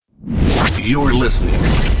You're listening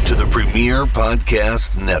to the Premier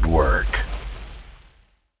Podcast Network.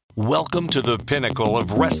 Welcome to the pinnacle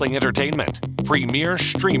of wrestling entertainment, Premier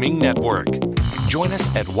Streaming Network. Join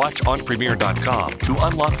us at watchonpremier.com to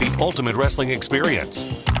unlock the ultimate wrestling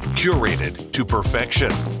experience. Curated to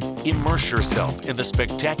perfection. Immerse yourself in the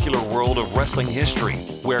spectacular world of wrestling history,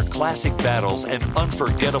 where classic battles and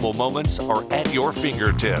unforgettable moments are at your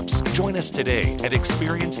fingertips. Join us today and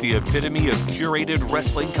experience the epitome of curated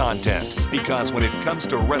wrestling content. Because when it comes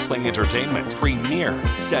to wrestling entertainment, Premier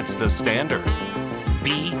sets the standard.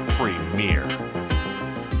 Be Premier.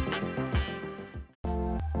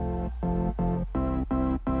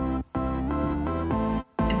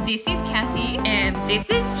 This is Cassie. And this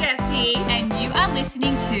is Jessie. And you are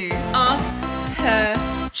listening to Off Her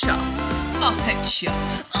Chops. Off Her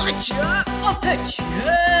Chops. Off Her Chops. Off Her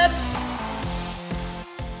Chops.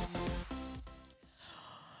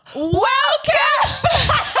 Welcome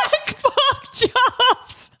back, Pork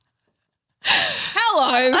Chops. Hello.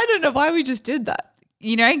 I don't know why we just did that.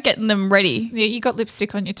 You know, getting them ready. Yeah, you got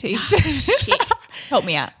lipstick on your teeth. Shit. Help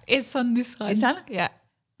me out. It's on this side. This one? Yeah.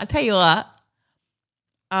 I'll tell you what.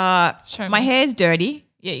 Show My me. hair's dirty.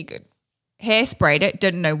 Yeah, you're good. Hairsprayed it.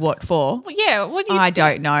 Didn't know what for. Well, yeah, what do you I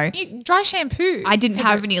don't know. dry shampoo. I didn't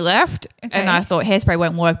have any left, Okay. and I thought hairspray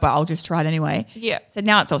won't work, but I'll just try it anyway. Yeah. So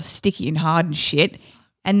now it's all sticky and hard and shit.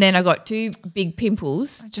 And then I got two big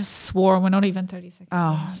pimples. I just swore we're not even 30 seconds.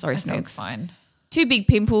 Oh, sorry, Okay, Snooks. it's fine. Two big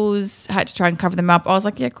pimples. Had to try and cover them up. I was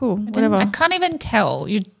like, yeah, cool, whatever. I can't even tell.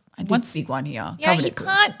 This big one here. Yeah, Covered you it good.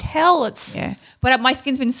 can't tell. It's Yeah, but my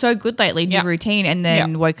skin's been so good lately, new Yeah. routine, and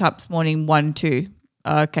then Yeah. woke up this morning 1, 2.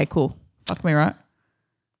 Okay, cool. Fuck me, right?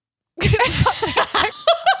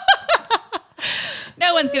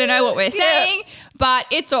 No one's gonna know what we're saying, but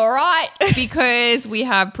it's all right because we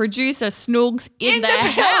have producer Snoogs in the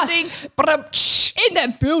house. building. In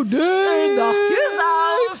the building. In the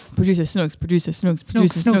house. Producer Snoogs, producer Snoogs,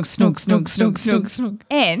 producer Snoogs.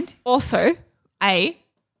 And Also, a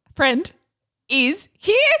friend. is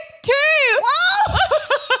here too.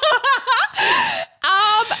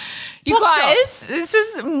 You Pork guys, chops. this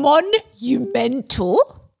is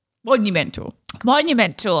monumental. Monumental.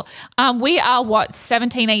 We are,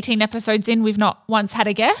 17, 18 episodes in. We've not once had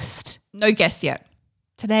a guest. No guess yet.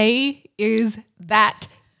 Today is that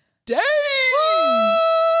day.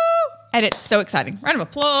 And it's so exciting. Round of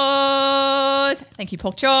applause. Thank you,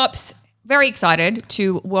 Pork Chops. Very excited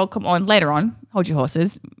to welcome on later on. Hold your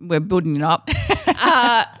horses. We're building it up.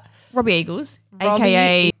 Robbie Eagles,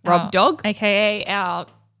 a.k.a. RobDog. AKA our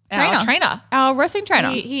Trainer. trainer. Our wrestling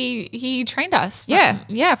trainer. He trained us.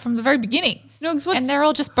 Yeah. From the very beginning. Snoogs, what's And they're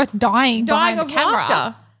all just both dying behind of the camera.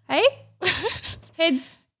 laughter? Hey?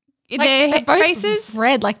 Heads in Like, their they're both faces?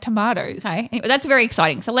 red like tomatoes. Okay. Anyway, that's very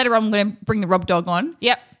exciting. So later on, I'm going to bring the RobDog on.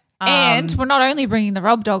 Yep. And we're not only bringing the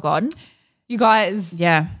RobDog on, you guys,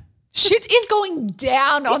 Yeah. shit is going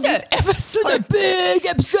down on this it? episode. It's a big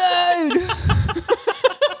episode.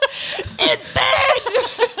 It's big.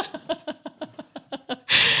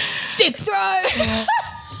 Dick throw.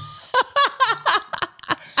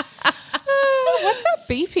 What's that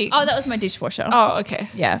beeping? Oh, that was my dishwasher. Oh, okay.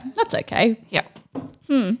 Yeah, that's okay. Yeah.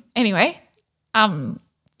 Anyway,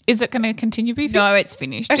 is it going to continue beeping? No, it's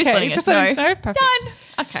finished. Okay, Just letting us know. letting us know. Perfect. Done.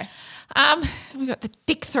 Okay. We got the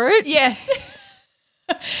dick throat. Yes.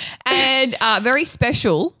 And very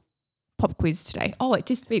special pop quiz today. Oh, it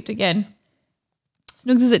just beeped again.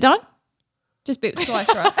 Snoogs, is it done? Just beeped twice,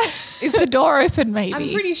 right? Is the door open? Maybe. I'm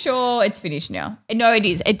pretty sure it's finished now. No, it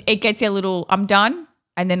is. It gets you a little, I'm done.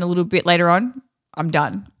 And then a little bit later on, I'm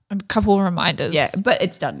done. A couple of reminders. Yeah, but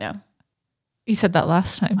it's done now. You said that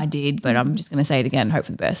last time. I did, but I'm just going to say it again. Hope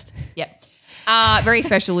for the best. Yep. Very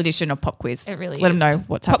special edition of Pop Quiz. It really Let them is. know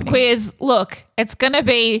what's Pop happening. quiz. Look, it's going to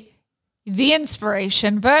be the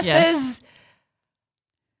inspiration versus Yes.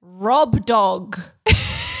 RobDog.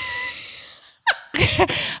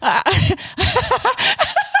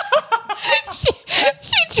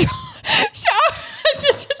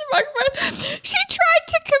 She tried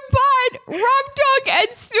to combine RobDog and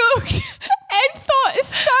Snooks and thought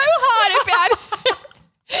so hard about it.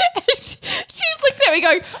 And she's looking at me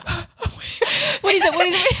going, what is it? What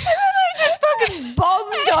is it? And then I just fucking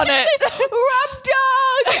bombed on it.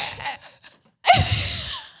 RobDog.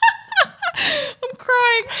 I'm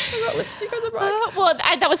crying. I got lipstick on the mic. Well,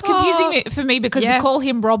 that was confusing for me because Yeah. we call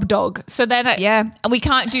him RobDog. So then, Yeah, and we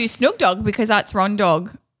can't do Snook Dog because that's Ron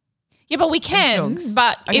Dog. yeah, but we can. Snooks.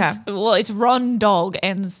 But Okay. it's Ron Dog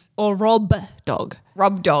or Rob Dog,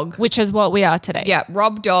 Rob Dog. which is what we are today. Yeah,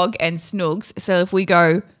 Rob Dog and Snoogs. So if we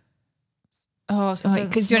go, Oh,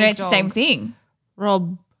 because you know it's the same thing.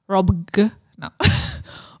 Rob G. No.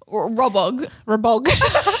 Robog. Robog.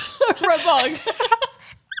 Robog.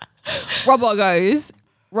 Robogos.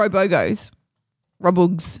 Robogos.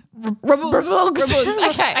 Robugs. Robugs.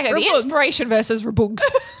 Okay. The inspiration versus Robugs.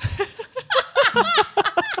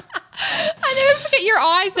 I never forget your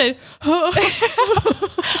eyes and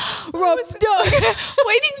RobDog.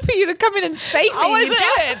 Waiting for you to come in and save me. You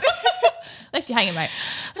did. Left you hanging, mate.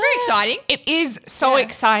 It's very exciting. It is so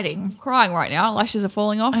exciting. I'm crying right now. Lashes are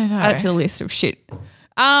falling off. I know. Add it to the list of shit.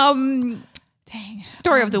 Dang.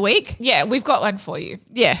 Story of the week. Yeah, we've got one for you.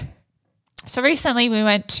 Yeah. So recently we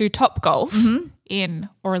went to Top Golf in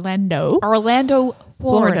Orlando,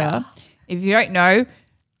 Florida. If you don't know,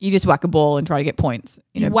 you just whack a ball and try to get points.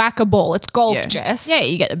 You whack a ball. It's golf, Yeah. Jess. Yeah,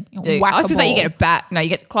 you get the whack I was a going to say you ball. get a bat. No, you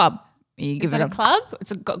get the club. You Is it a club?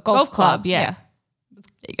 It's a golf club. club, Yeah.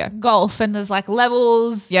 There you go. Golf, and there's like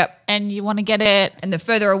levels. Yep. And you want to get it. And the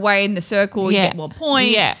further away in the circle, you get more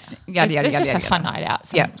points. Yeah. Yada, yada, It's yada, just yada, a fun yada. night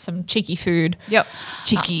out. Yep. Some cheeky food. Yep.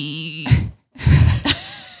 Cheeky.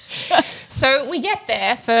 So we get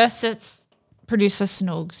there first. It's producer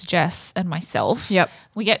Snoogs, Jess, and myself. Yep.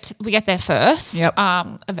 We get there first. Yep.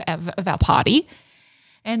 Of our party,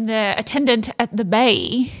 and the attendant at the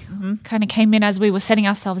bay kind of came in as we were setting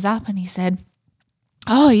ourselves up, and he said,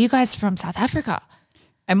 "Oh, you guys from South Africa?"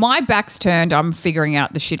 And my back's turned. I'm figuring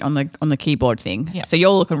out the shit on the keyboard thing. Yep. So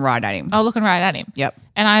you're looking right at him. I was looking right at him. Yep.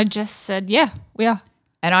 And I just said, "Yeah, we are."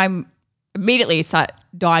 And I'm immediately start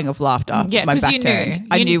dying of laughter. Yeah, my because back you turned.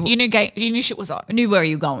 knew, you knew shit was on. I knew where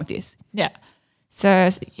you were going with this. Yeah. So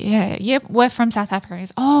yeah, we're from South Africa. And he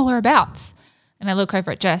goes, "Oh, whereabouts?" And I look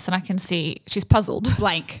over at Jess and I can see she's puzzled.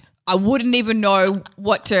 Blank. I wouldn't even know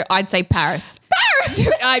what to. I'd say Paris.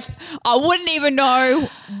 Paris. I wouldn't even know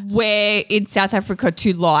where in South Africa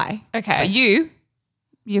to lie. Okay. But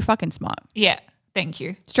you're fucking smart. Yeah. Thank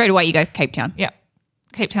you. Straight away you go Cape Town. Yeah.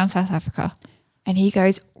 Cape Town, South Africa. And he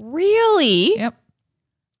goes, really? Yep.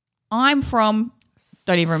 I'm from.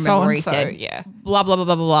 Don't even remember where he So-and-so, said. yeah. Blah blah blah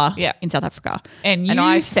blah blah blah. Yeah. In South Africa. And And you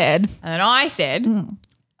I said, And I said,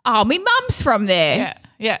 oh, my mum's from there. yeah,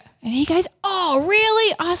 yeah, And he goes, oh,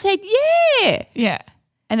 really? I said, yeah. yeah.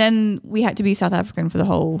 And then we had to be South African for the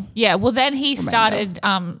whole. Yeah, well then he started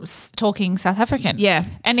talking South African. Yeah.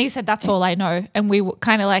 And he said, "That's all I know." And we were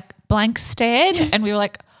kind of like blank stared and we were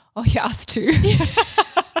like, "Oh, yeah, us too."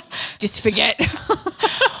 Just forget.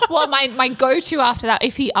 Well, my go-to after that,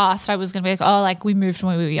 if he asked, I was going to be like, "Oh, like we moved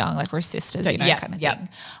when we were young, like we're sisters, you know, Yeah, kind of yeah.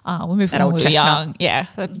 thing." We moved That when old we were chestnut. young. Yeah,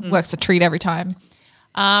 that works a treat every time.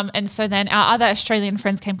 And so then our other Australian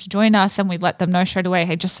friends came to join us and we let them know straight away,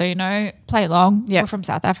 "Hey, just so you know, play along. Yeah. We're from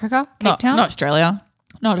South Africa, Cape Town. Not Australia.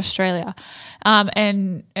 Not Australia."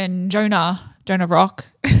 And Jonah Rock,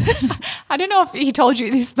 I don't know if he told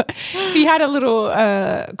you this, but he had a little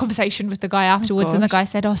conversation with the guy afterwards, and the guy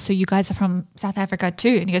said, "Oh, so you guys are from South Africa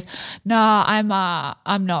too?" And he goes, "No,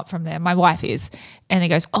 I'm not from there. My wife is." And he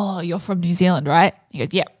goes, "Oh, you're from New Zealand, right?" He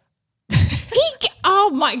goes, "Yep." Oh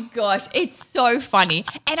my gosh, it's so funny.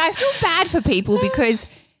 And I feel bad for people because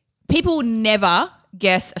people never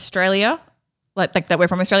guess Australia, like that we're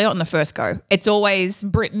from Australia on the first go. It's always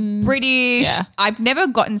British. Yeah. I've never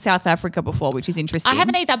gotten South Africa before, which is interesting. I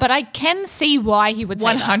haven't either, but I can see why he would say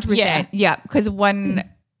 100%. that. Yeah, because when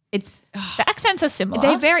it's The accents are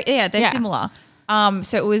similar. they're Yeah. similar.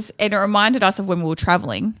 So it reminded us of when we were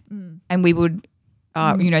traveling and we would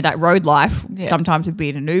that road life sometimes would be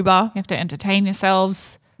in an Uber. You have to entertain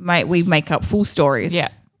yourselves. Mate, we make up full stories. Yeah.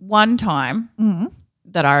 One time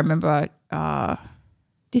that I remember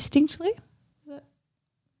distinctly.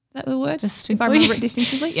 Is that the word? Distinctly. If I remember it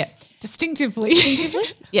distinctively? Yeah. Distinctively.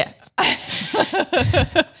 Yeah.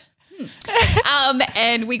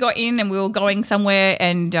 And we got in and we were going somewhere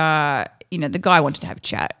and, the guy wanted to have a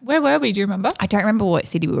chat. Where were we? Do you remember? I don't remember what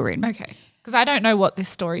city we were in. Okay. Because I don't know what this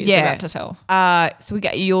story is about to tell. So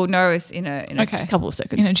you'll know us in a couple of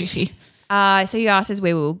seconds. In a jiffy. So he asked us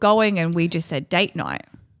where we were going and we just said date night.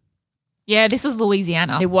 Yeah, this was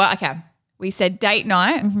Louisiana. Okay. We said date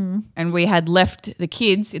night and we had left the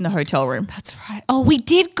kids in the hotel room. That's right. Oh, we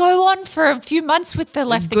did go on for a few months with the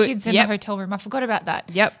kids in the Yep. hotel room. I forgot about that.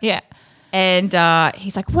 Yep. Yeah. And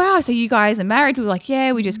he's like, wow, so you guys are married? We were like,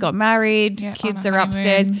 yeah, we just got married. Yeah, Kids on are a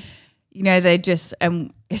upstairs. honeymoon. They just,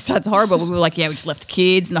 it sounds horrible, but we were like, yeah, we just left the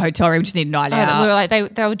kids in the hotel room, just need a night We out. were like,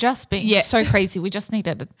 they were just being Yeah. so crazy. We just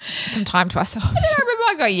needed some time to ourselves. And I remember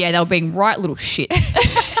I go, yeah, they were being right little shits.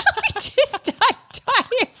 We just started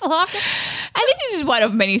dying of laughter. And this is just one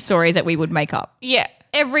of many stories that we would make up. Yeah.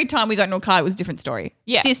 Every time we got into a car, it was a different story.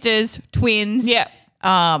 Yeah. Sisters, twins. Yeah.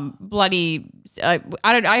 bloody, I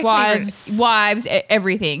don't know, wives,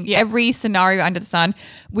 everything, every scenario under the sun.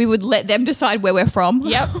 We would let them decide where we're from.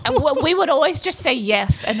 Yep. And we would always just say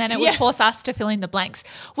yes, and then it would force us to fill in the blanks,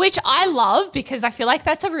 which I love because I feel like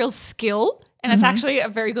that's a real skill, and it's actually a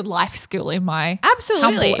very good life skill in my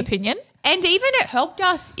humble opinion. And even it helped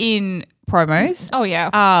us in promos. Oh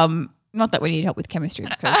yeah. Not that we need help with chemistry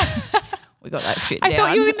because we got that shit down. I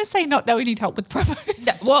thought you were going to say not that we need help with promos.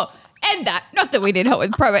 No, well, and that, not that we need help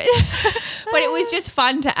with promos, but it was just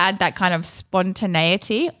fun to add that kind of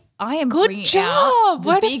spontaneity. I am good job.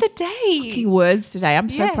 Word of the day. Fucking words today. I'm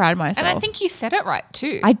so proud of myself. And I think you said it right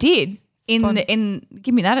too. I did.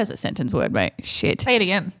 Give me that as a sentence word, mate. Shit. Say it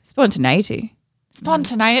again. Spontaneity.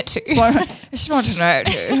 Spontaneity.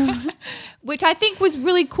 Spontaneity. Which I think was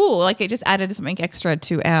really cool. Like it just added something extra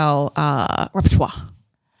to our repertoire.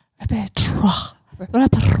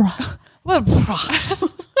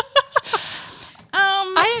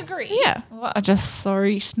 I agree. Yeah. Well, I just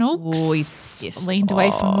sorry, Snooks. Oh, he's leaned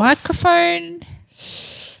away from the microphone.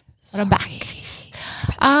 But I'm back.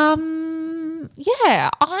 Yeah,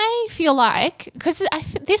 I feel like because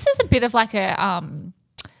this is a bit of like a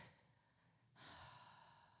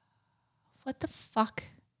what the fuck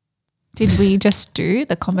did we just do?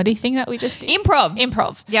 The comedy thing that we just did?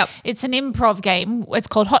 Improv. Yep. It's an improv game. It's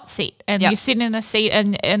called Hot Seat. And you sit in a seat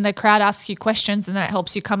and the crowd asks you questions and then it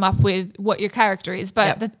helps you come up with what your character is.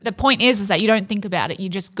 But the point is that you don't think about it. You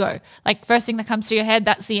just go. Like first thing that comes to your head,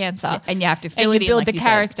 that's the answer. And you have to fill it in. Build like the you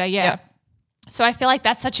character, said. yeah. So I feel like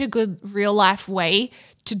that's such a good real life way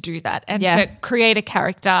to do that and to create a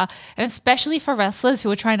character. And especially for wrestlers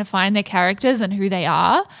who are trying to find their characters and who they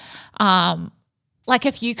are. Like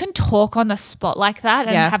if you can talk on the spot like that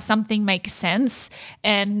and have something make sense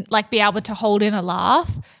and like be able to hold in a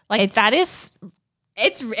laugh, like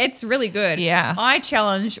it's really good. Yeah. I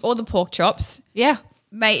challenge all the pork chops. Yeah.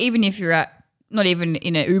 Mate, even if you're not even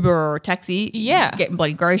in an Uber or a taxi, getting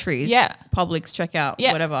bloody groceries, Publix checkout,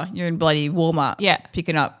 whatever. You're in bloody Walmart,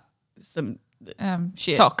 picking up some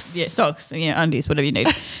shit. Socks. Yeah, socks, undies, whatever you need.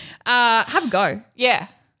 Have a go. Yeah.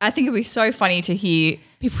 I think it'd be so funny to hear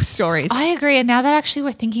people's stories. I agree. And now that actually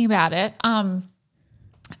we're thinking about it, I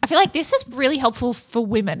feel like this is really helpful for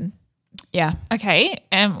women. Yeah. Okay.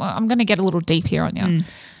 And I'm going to get a little deep here on you.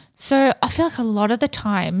 So I feel like a lot of the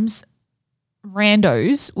times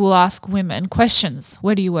randos will ask women questions.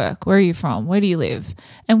 Where do you work? Where are you from? Where do you live?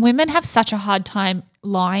 And women have such a hard time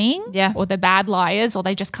lying or they're bad liars or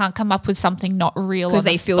they just can't come up with something not real because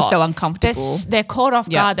they feel so uncomfortable. They're caught off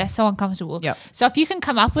guard. They're so uncomfortable. Yep. So if you can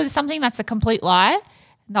come up with something that's a complete lie,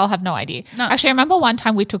 they'll have no idea. No. Actually, I remember one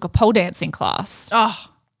time we took a pole dancing class. Oh,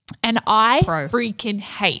 and I freaking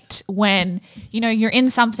hate when, you're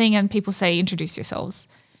in something and people say, introduce yourselves.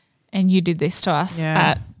 And you did this to us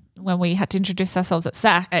when we had to introduce ourselves at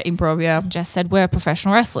SAC. At improv, yeah. Just said, we're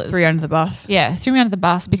professional wrestlers. Threw you under the bus. Yeah, threw me under the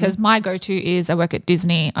bus because my go-to is I work at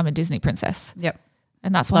Disney. I'm a Disney princess. Yep.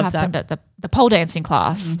 And that's what happened at the pole dancing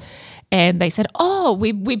class. And they said,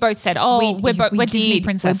 we both said, we're Disney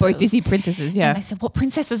princesses. We're both Disney princesses, yeah. And they said, what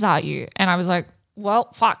princesses are you? And I was like,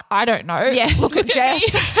 well, fuck, I don't know. Yeah, look at Jess.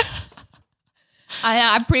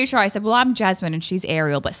 I'm pretty sure I said, well, I'm Jasmine and she's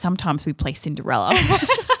Ariel, but sometimes we play Cinderella.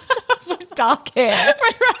 With dark hair.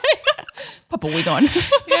 right. Pop a wig on.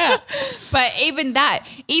 Yeah. But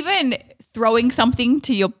even throwing something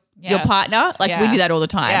to your partner, like we do that all the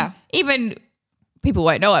time. Yeah. Even people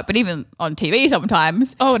won't know it, but even on TV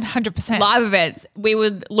sometimes. Oh, 100%. Live events, we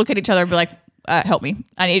would look at each other and be like, help me.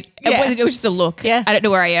 I need, it was just a look. Yeah. I don't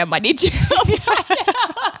know where I am. I need you.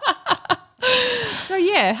 So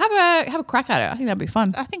have a crack at it. I think that'd be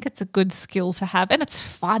fun. I think it's a good skill to have and it's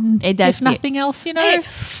fun. It does. If nothing else, It's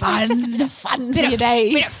fun. It's just a bit of fun for your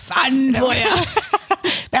day. Bit of fun for you.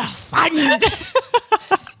 Bit of fun.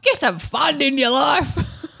 Get some fun in your life.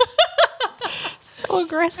 So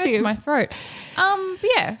aggressive. Hurts my throat. But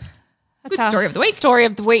yeah. That's Good story of the week. Story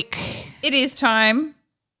of the week. It is time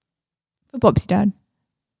for Bob's dad.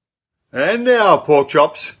 And now, pork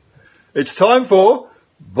chops, it's time for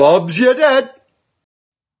Bob's your dad.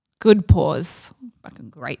 Good pause.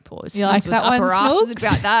 Fucking great pause. You like that one, Snooks?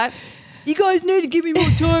 About that. You guys need to give me more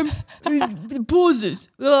time with pauses.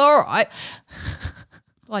 All right.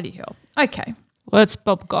 Bloody hell. Okay. What's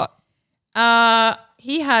Bob got?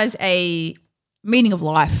 He has a meaning of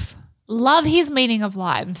life. Love his meaning of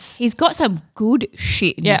lives. He's got some good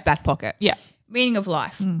shit in his back pocket. Yeah. Meaning of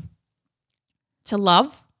life. To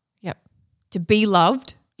love. Yep. To be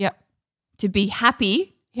loved. Yep. To be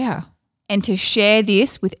happy. Yeah. And to share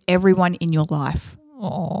this with everyone in your life.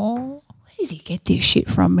 Oh, where does he get this shit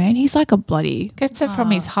from, man? He's like a bloody... Gets it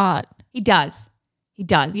from his heart. He does.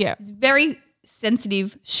 Yeah. He's very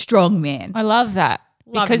sensitive, strong man. I love that.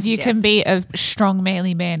 Love Because him you to can be a strong,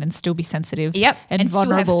 manly man and still be sensitive. Yep. And And still have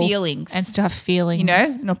vulnerable. feelings. And still have feelings. You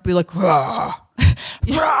know, not be like, rah,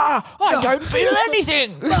 I don't feel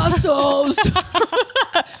anything. muscles,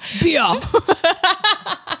 beer.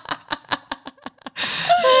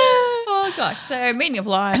 Oh gosh. So meaning of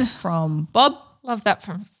life from Bob. Love that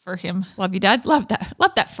for him. Love you, Dad. Love that.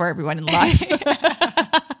 Love that for everyone in life.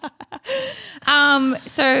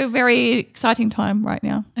 So very exciting time right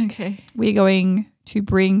now. Okay. We're going to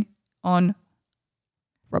bring on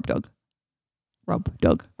RobDog.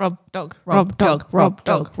 RobDog. RobDog. RobDog.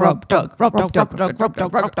 RobDog. RobDog.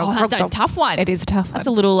 RobDog. RobDog. Oh, that's a tough one. It is a tough one. That's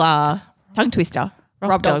a little tongue twister.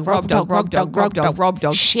 RobDog. RobDog. RobDog. RobDog.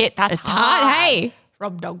 RobDog. Shit, that's It's hard. Hey.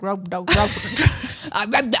 RobDog. RobDog. RobDog.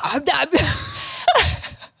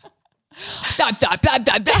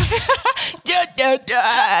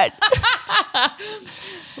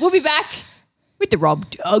 We'll be back with the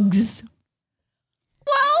RobDogs.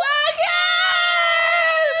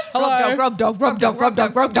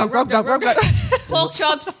 Pork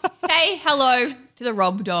chops, say hello to the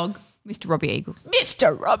RobDog, Mr. Robbie Eagles.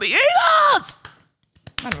 Mr. Robbie Eagles.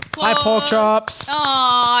 Hi, pork chops.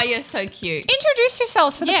 Oh, you're so cute. Introduce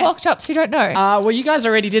yourselves for the Yeah. pork chops who don't know. Well, you guys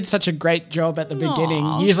already did such a great job at the beginning.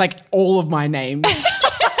 You used like all of my names,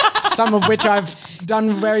 some of which I've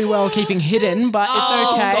done very well keeping hidden, but it's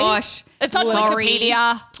okay. Oh, gosh. It's on Sorry.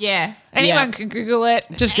 Wikipedia. Yeah. Anyone Yeah. can Google it.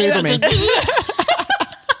 Just Google me.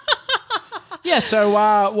 Yeah, so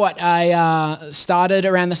I started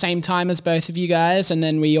around the same time as both of you guys, and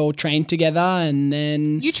then we all trained together, and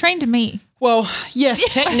then You trained me. well, yes,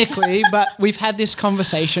 technically, but we've had this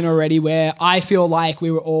conversation already where I feel like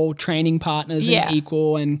we were all training partners Yeah. and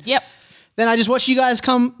equal, and Yep. then I just watched you guys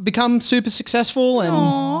become super successful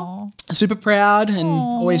and super proud, and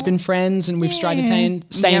always been friends, and we've tried to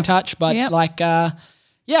stay in Yep. touch, but Yep.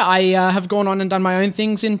 I have gone on and done my own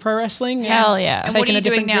things in pro wrestling. Hell yeah. And what Taken are you a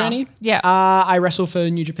different doing now? journey. Yeah. I wrestle for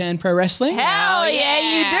New Japan Pro Wrestling. Hell yeah,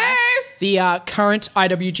 you do. The current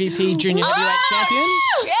IWGP Junior Heavyweight Champion.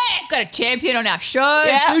 Shit. Got a champion on our show.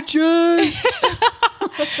 Yeah.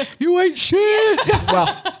 You ain't shit.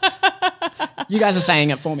 Well, you guys are saying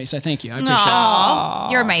it for me, so thank you. I appreciate it. Aw,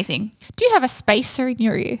 you're amazing. Do you have a spacer in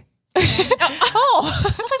your ear? Oh. I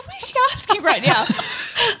was like, what is she asking right now?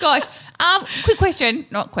 Oh, gosh. Quick question.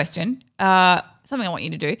 Not question. Something I want you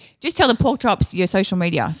to do. Just tell the pork chops your social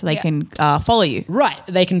media so they can follow you. Right.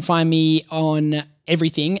 They can find me on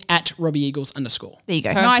everything at @RobbieEagles_. There you go.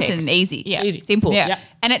 Perfect. Nice and easy. Yeah. Easy. Simple. Yeah.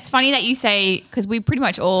 And it's funny that you say, because we pretty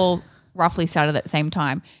much all roughly started at the same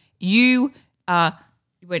time. You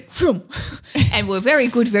went vroom, and were very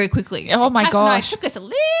good very quickly. Oh my Cass and I gosh. took us a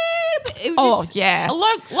little bit. It was just yeah. a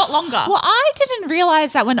lot longer. Well, I didn't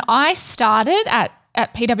realize that when I started at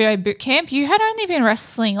PWA boot camp, you had only been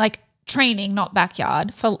wrestling, like training, not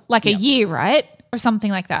backyard, for like a year, right? Or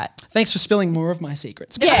something like that. Thanks for spilling more of my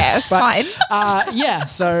secrets, guys. Yeah, it's fine.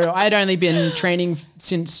 So I'd only been training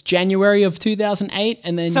since January of 2008,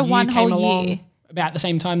 and then So you one came whole along year. about the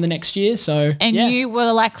same time the next year. So And yeah. you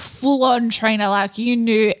were like full on trainer, like you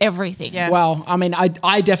knew everything. Yeah. Well, I mean,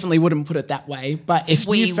 I definitely wouldn't put it that way, but if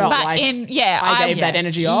We you felt would. But like I gave that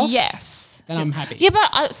energy off, Yes. then I'm happy. Yeah, but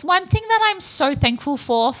it's one thing that I'm so thankful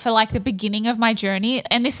for like the beginning of my journey,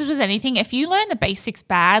 and this is with anything, if you learn the basics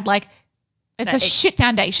bad, like it's a shit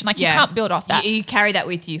foundation. Like you can't build off that. You carry that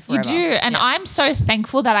with you forever. You do. And I'm so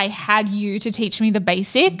thankful that I had you to teach me the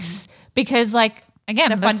basics because like,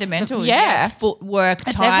 again, The that's fundamentals. yeah. Footwork,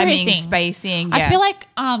 It's timing, everything. spacing. Yeah. I feel like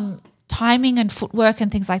timing and footwork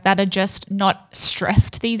and things like that are just not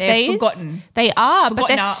stressed these They're days. forgotten. They are, but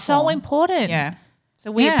Forgotten they're art so form. important. Yeah.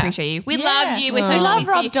 So we Yeah. appreciate you. We Yeah. love you. We're so We love happy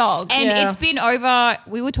to see you. RobDog. And Yeah. it's been over,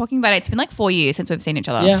 we were talking about it, it's been like 4 years since we've seen each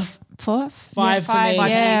other. Yeah. 4, Five for me.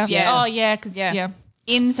 Yeah. Yeah. Oh yeah, because yeah.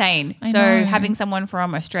 Insane. I So know. having someone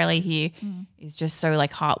from Australia here is just so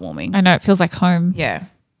like heartwarming. I know it feels like home. Yeah.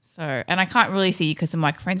 So, and I can't really see you because the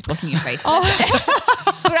microphone's blocking your face. Oh.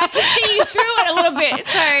 But I can see you through it a little bit.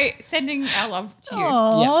 So sending our love to you.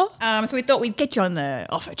 Aw. So we thought we'd get you on the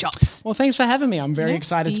offer chops. Well, thanks for having me. I'm very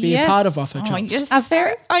excited to be Yes. a part of Offer Chops. Oh, you're A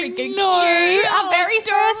very, I freaking know, cute. our very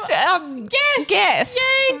first guest.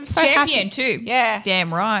 Yay. I'm so Champion happy. too. Yeah.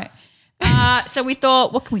 Damn right. So we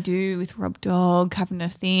thought, what can we do with RobDog? Having to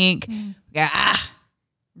think. Yeah.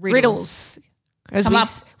 Riddles. Because Come up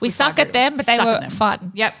we with suck 5 at them, but they Suck at were them.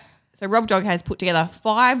 fun. Yep. So RobDog has put together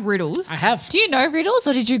 5 riddles. I have. Do you know riddles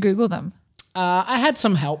or did you Google them? I had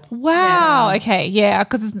some help. Wow. Okay. Yeah.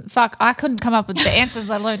 Because fuck, I couldn't come up with the answers,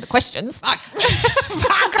 let alone the questions.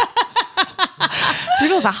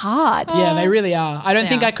 Riddles are hard. Yeah, they really are. I don't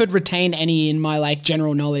think I could retain any in my like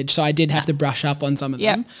general knowledge, so I did have to brush up on some of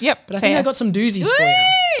them. Yep. But I think I got some doozies for you.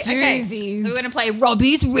 Okay, Doozies. so we're going to play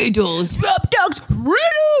Robbie's Riddles. RobDog's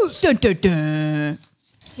Riddles. Dun, dun, dun.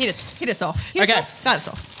 Hit us off. Okay. Start us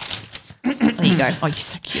off. There you go. Oh, you're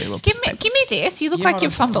so cute. We'll Give me this. You look like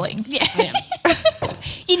you're fumbling. Yeah.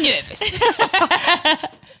 You're nervous.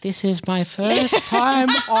 This is my first time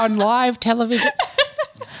on live television.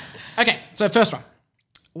 Okay, so first one.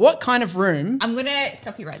 What kind of room? I'm going to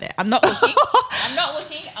stop you right there. I'm not looking.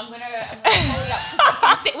 I'm going to hold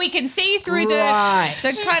it up. We can see through Right.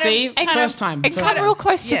 the... So kind of... first time. And come real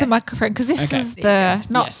close to the microphone because this Okay. is the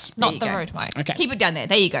not Yes. not There the you go. road mic. Okay. Keep it down there.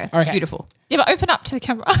 There you go. Okay. Beautiful. Yeah, but open up to the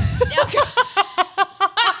camera.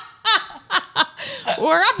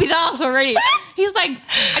 We're up his ass already. He's like,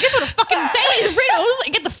 I just want to fucking say these riddles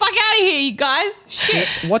and get the fuck out of here, you guys.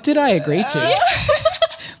 Shit. What did I agree to?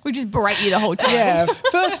 We just berate you the whole time. Yeah,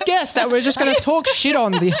 first guess that we're just going to talk shit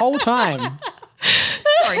on the whole time.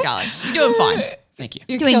 Sorry, darling. You're doing fine. Thank you.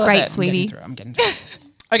 You're Doing killing great, it. sweetie. I'm getting through.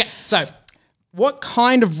 Okay, so what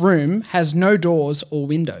kind of room has no doors or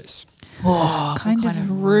windows? Kind of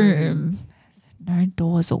room. Has no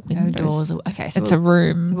doors or windows. Okay, so It's a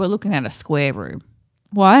room. we're looking at a square room.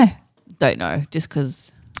 Why? Don't know, just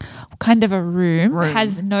because. Kind of a room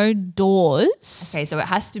has no doors. Okay, so it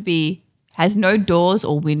has no doors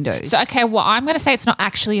or windows. So okay, well I'm going to say it's not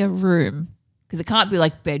actually a room. Because it can't be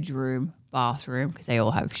like bedroom, bathroom, because they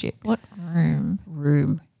all have shit. What room?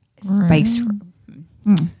 Room. Space room.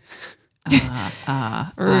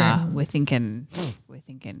 We're thinking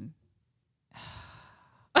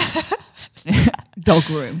dog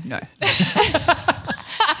room. No.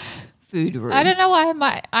 Food room. I don't know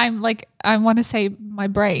why I want to say my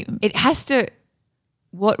brain. It has to.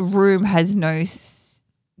 What room has no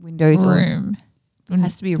windows? Room. It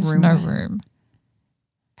has to be a There's room. no room.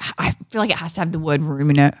 I feel like it has to have the word room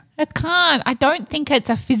in it. It can't. I don't think it's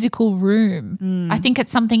a physical room. I think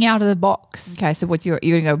it's something out of the box. Okay, so you're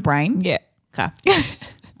gonna go brain? Yeah. Okay.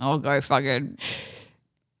 I'll go fucking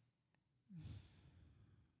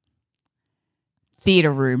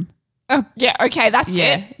theater room. Oh, yeah. Okay, that's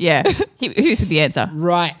it. Yeah. Who's with the answer?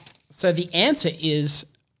 Right. So the answer is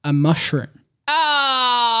a mushroom.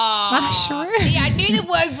 Oh, Mushroom. See, I knew the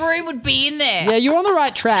word room would be in there. Yeah, you're on the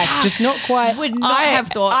right track, just not quite. Would not have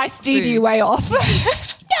thought. I steered food. you way off. No,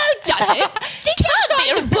 it doesn't. Think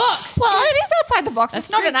outside the box. Well, it is outside the box. That's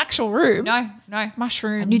it's not true. an actual room. No.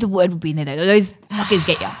 Mushroom. I knew the word would be in there though. Those fuckers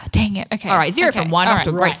get you. Dang it. Okay. All right, 0 from 1 All off to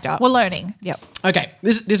a right. great start. We're learning. Yep. Okay,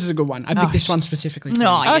 this is a good one. I picked this one specifically for you.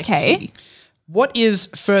 No, Okay. What is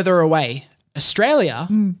further away, Australia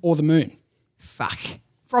or the moon? Fuck.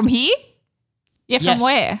 From here? Yeah, from Yes.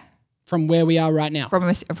 where? From where we are right now. From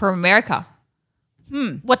America.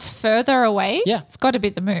 What's further away? Yeah. It's got to be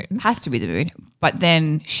the moon. Has to be the moon. But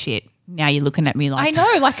then, shit. Now you're looking at me like. I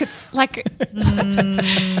know, like it's like.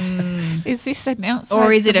 Is this an outside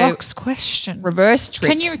Or is it the a box question? reverse trick.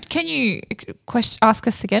 Can you ask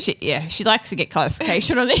us again? She likes to get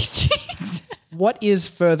clarification on these things. What is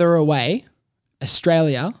further away,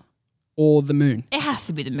 Australia or the moon? It has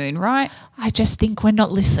to be the moon, right? I just think we're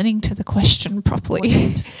not listening to the question properly. What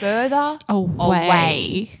is further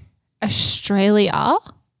away? Australia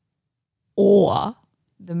or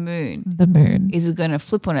the moon? the moon? Is it going to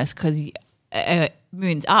flip on us because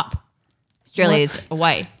moon's up? Australia's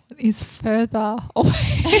away. Is further away.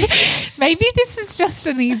 Maybe this is just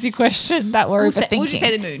an easy question that we're overthinking. We'll just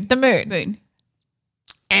say the moon. The moon. Moon.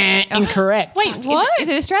 Incorrect. Wait, what? Is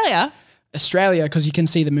it Australia? Australia, because you can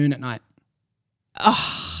see the moon at night.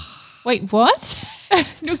 Wait, what?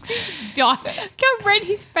 Snooksy's dying. Look how red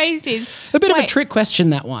his face is. A bit of a trick question,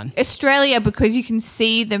 that one. Australia because you can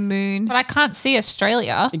see the moon. But I can't see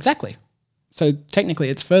Australia. Exactly. So technically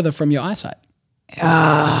it's further from your eyesight.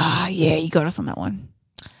 Yeah, you got us on that one.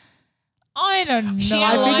 I don't know.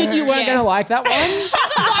 I figured you weren't going to like that one.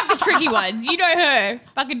 I like the tricky ones. You know her.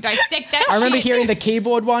 Fucking dissect that I remember shit. hearing the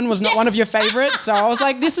keyboard one was not one of your favorites, so I was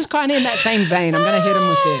like, this is kind of in that same vein. I'm going to hit him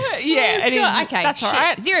with this. Yeah, it is. Okay, That's all shit.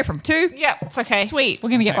 right. 0 from 2. Yeah, it's okay. Sweet. We're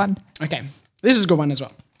going to get one. Okay. This is a good one as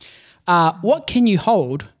well. What can you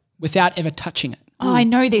hold without ever touching it? Oh, I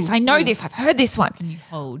know this. I know this. I've heard this one. You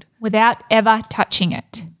hold Without ever touching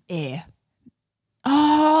it. air,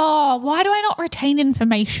 Oh, why do I not retain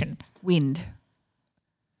information? wind,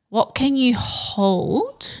 What can you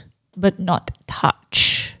hold but not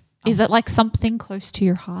touch? Is it like something close to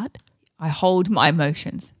your heart? I hold my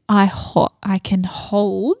emotions. I can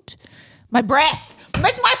hold my breath.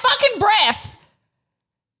 It's my fucking breath.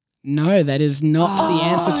 No, that is not the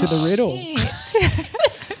answer to the riddle.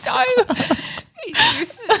 So I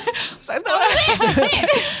was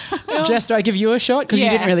Jess, do I give you a shot? Because you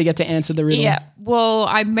Yeah. didn't really get to answer the riddle. Yeah. Well,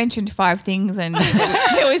 I mentioned 5 things and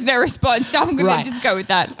there was no response, so I'm going Right. to just go with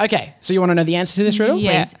that. Okay, so you want to know the answer to this riddle?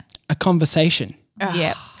 Yeah. Please. A conversation.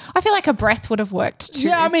 Yeah. I feel like a breath would have worked too.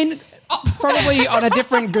 Yeah, I mean, probably on a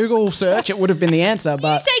different Google search it would have been the answer, You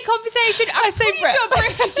but say conversation. I say breath. sure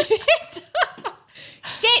breath is it.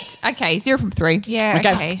 Shit. Okay, 0 from 3. Yeah.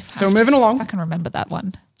 okay. Okay. So we're moving along. I can remember that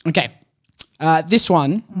one. Okay. This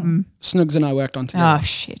one, Snugs and I worked on together. Oh,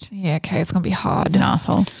 shit. Yeah. Okay. It's gonna be hard. An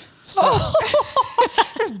asshole.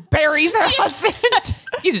 Buries her husband.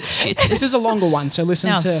 Isn't shit. This is a longer one, so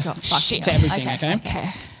listen No, to, God, fuck Shit. to everything, okay? Okay.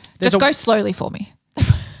 There's Just a- go slowly for me.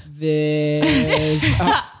 There's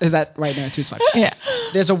is that right? No, too slow. Yeah.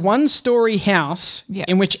 There's a 1-story house Yeah.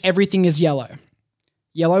 in which everything is yellow.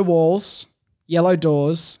 Yellow walls, yellow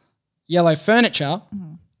doors, yellow furniture.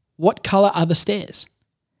 What color are the stairs?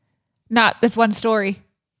 Nah, there's one story.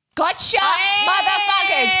 Gotcha,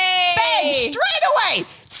 motherfuckers! Bang! Straight away!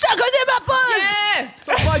 Stuck on them up buzz! Yeah.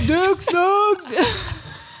 Suck my dick, Snugs.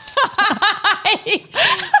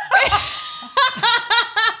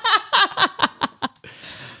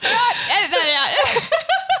 Edit that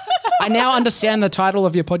out. I now understand the title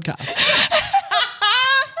of your podcast.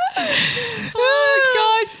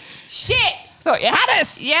 Oh, gosh. Shit. Thought you had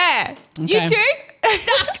us. Yeah. Okay. You two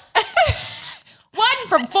suck. 1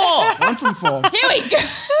 from 4. 1 from 4. Here we go.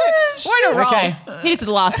 We're in a roll. Okay. Here's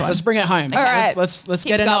the last one. Let's bring it home. All right. Let's get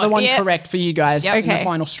Keep another going. one Yep. correct for you guys Yep. in the Okay.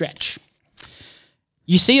 final stretch.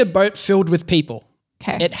 You see a boat filled with people.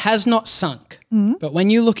 Okay. It has not sunk, but when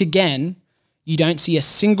you look again, you don't see a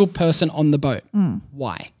single person on the boat.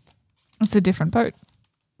 Why? It's a different boat.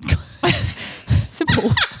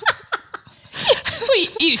 Simple. Well,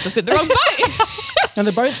 you just looked at the wrong boat. Now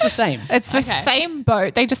the boat's the same. It's the Okay. same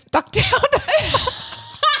boat. They just ducked down.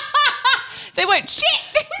 They went, shit.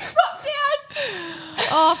 Drop down.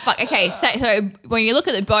 Oh, fuck. Okay, so when you look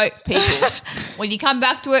at the boat, people, when you come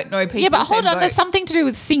back to it, no people. Yeah, but hold same on. There's boat. something to do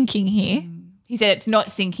with sinking here. He said it's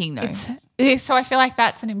not sinking, though. So I feel like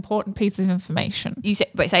that's an important piece of information. You said,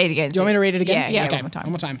 but say it again. Do you want me to read it again? Yeah, Okay, one more time.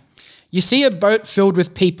 One more time. You see a boat filled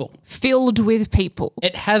with people. Filled with people.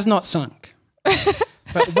 It has not sunk.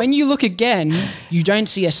 But when you look again, you don't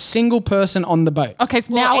see a single person on the boat. Okay,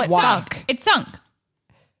 so now Well, it's why? sunk. It's sunk.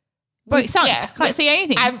 Boat sunk. Yeah. Can't see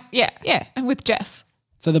anything. Yeah. And with Jess.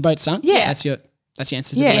 So the boat sunk? Yeah. That's your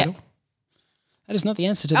answer to Yeah. the riddle? That is not the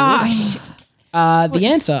answer to the Ah, riddle. shit. The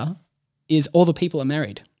answer is all the people are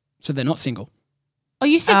married. So they're not single. Oh,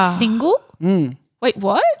 you said single? Wait,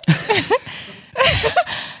 what?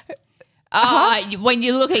 When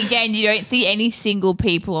you look again, you don't see any single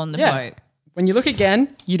people on the boat. When you look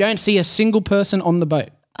again, you don't see a single person on the boat.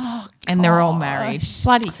 And they're all married.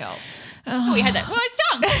 Bloody hell. Oh, we had that. Well, it's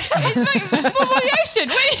sunk. It's like the ocean.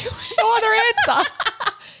 No other answer.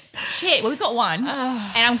 Shit. Well, we got one. And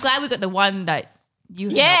I'm glad we got the one that you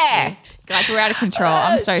helped Yeah. with. Guys, we're out of control.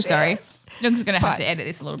 I'm so sorry. Snooks is going to have to edit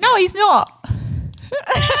this a little bit. No, he's not.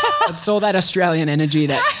 It's all that Australian energy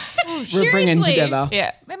that we're bringing seriously? together.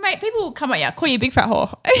 Yeah. Mate, people will come at you. Call you a big fat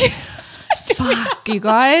whore. Fuck you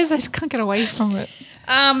guys. I just can't get away from it.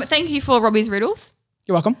 Thank you for Robbie's riddles.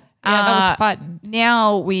 You're welcome. Yeah, that was fun.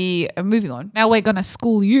 Now we are moving on. Now we're going to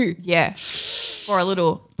school you. Yeah. For a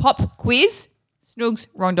little pop quiz. Snoogs,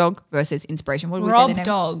 RobDog versus Inspiration. What did we say their names?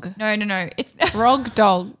 RobDog. No. It's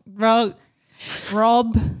RobDog. Rob.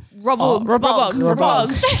 Robogs.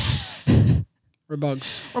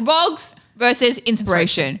 Robogs. Versus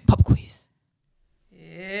Inspiration. Pop quiz.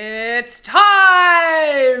 It's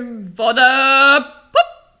time for the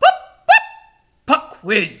pop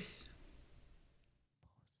quiz.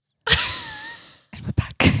 And we're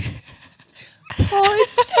back.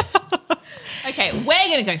 Okay, we're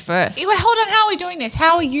going to go first. Wait, hold on. How are we doing this?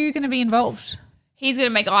 How are you going to be involved? He's going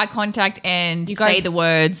to make eye contact and You say guys- the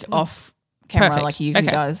words off camera Perfect. like he usually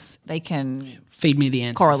Okay. does. They can Feed me the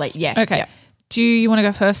answers. correlate. Yeah. Okay. Yeah. Do you want to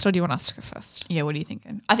go first or do you want us to go first? Yeah, what are you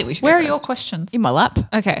thinking? I think we should Where go are your first. questions? In my lap.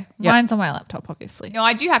 Okay. Yeah. Mine's on my laptop, obviously. No,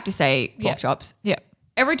 I do have to say, pork Yeah. chops. Yeah.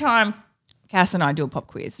 Every time Cass and I do a pop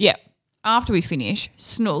quiz, Yeah. after we finish,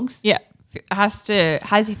 Snoogs Yeah. has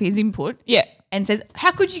his input Yeah. and says,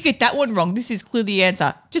 how could you get that one wrong? This is clearly the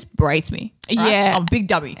answer. Just berates me. right? Yeah. I'm a big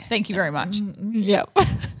dummy. Thank you very much. Yeah.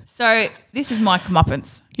 So this is my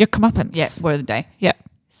comeuppance. Your comeuppance. Yeah, word of the day. Yeah.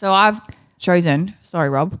 So I've chosen, sorry,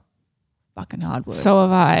 Rob, fucking hard words. So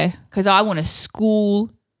have I. Because I want to school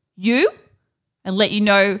you and let you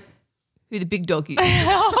know who the big dog is.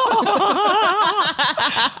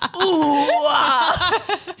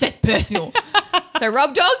 So it's personal. So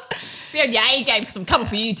RobDog, be on your A game because I'm coming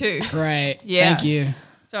for you too. Great. Yeah. Thank you.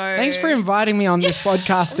 So Thanks for inviting me on this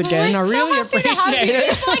podcast again. I really appreciate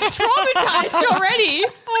it. It's like traumatized already.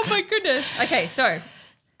 Oh my goodness. Okay, so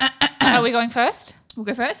Are we going first? we'll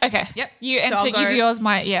go first. Okay. Yep. You So answer. I'll You go- do yours.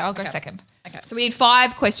 I'll go second. Okay, so we need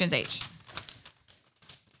 5 questions each.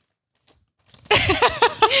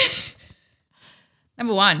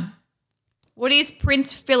 Number 1. What is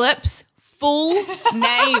Prince Philip's full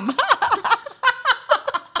name?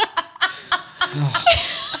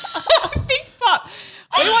 Big pop.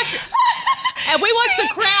 We watched The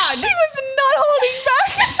Crown. She was not holding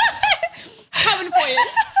back.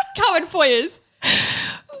 Coming for yous. Here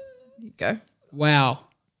you go. Wow.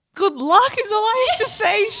 Good luck is all I have to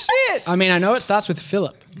say. Shit. I mean, I know it starts with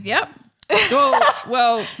Philip. Yep.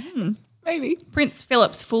 Well, Maybe. Prince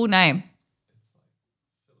Philip's full name.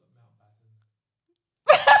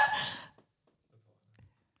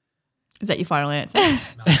 Is that your final answer?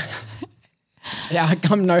 Yeah,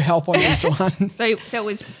 I'm no help on this one. So it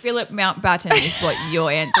was Philip Mountbatten is what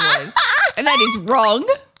your answer was. And that is wrong.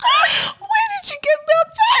 Where did you get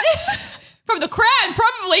Mountbatten? From The Crown,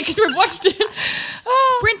 probably, because we've watched it.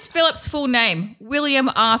 Prince Philip's full name, William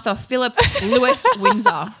Arthur Philip Louis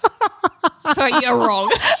Windsor. So you're wrong.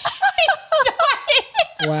 He's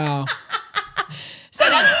dying. Wow. So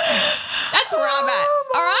that's where I'm at.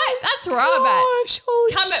 All right? That's where I'm at.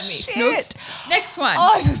 Holy Come at me, shit. Snooks. Next one.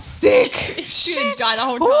 I'm sick. She didn't die the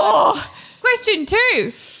whole time. Oh. Question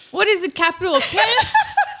 2. What is the capital of What?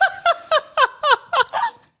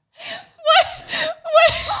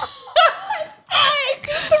 I'm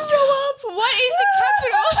gonna throw up. What is the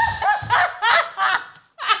capital?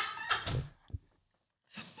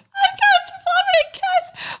 I can't stop it, guys.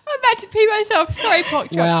 I'm about to pee myself. Sorry, Pork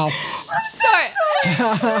Chop. Wow.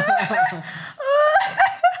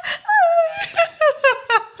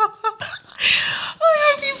 I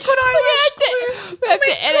hope you've got Irish. We have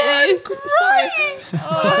to edit this. Sorry.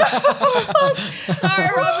 Sorry,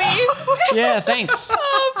 Robbie. Yeah, thanks.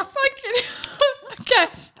 Oh, fucking.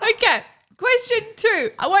 Okay. Question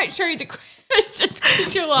 2. I won't show you the questions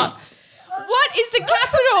because you'll laugh. What is the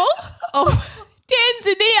capital of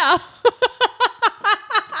Tanzania?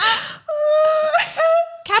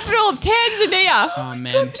 Capital of Tanzania. Oh,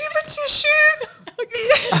 man. Do you have a tissue?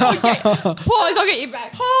 Okay. Pause. I'll get you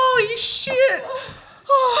back. Holy shit.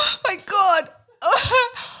 Oh, my God.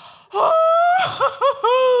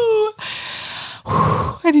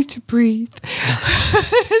 I need to breathe.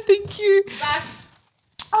 Thank you. Back.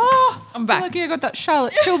 Oh, I'm back. Lucky I got that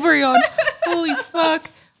Charlotte Tilbury on. Holy fuck.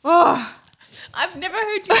 Oh, I've never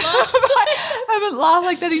heard you laugh. I haven't laughed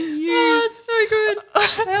like that in Oh, years. it's so good.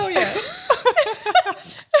 Hell yeah.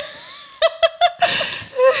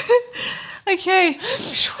 Okay.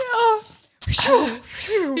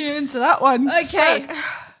 You answer that one. Okay.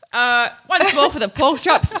 Once more for the pork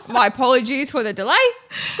chops. My apologies for the delay.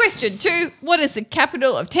 Question 2. What is the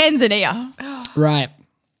capital of Tanzania? Right.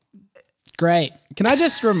 Great. Can I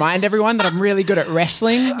just remind everyone that I'm really good at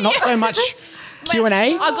wrestling? Not so much Q&A?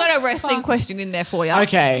 I got a wrestling question in there for you.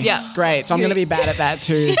 Okay. Yeah. Great. So I'm going to be bad at that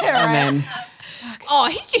too. And then, Oh,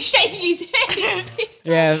 he's just shaking his head. He's pissed.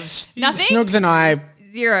 yeah, Nothing? Snoogs and I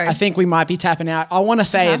 0. think we might be tapping out. I want to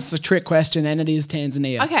say it's a trick question and it is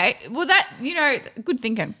Tanzania. Okay. Well, that, good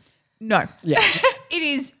thinking. No. Yeah. It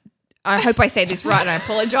is, I hope I say this right and I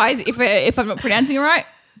apologise if I'm not pronouncing it right,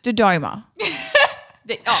 Dodoma.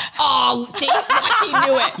 See? Like he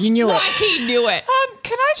knew it. You knew it. Like he knew it.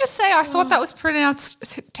 Can I just say I thought that was pronounced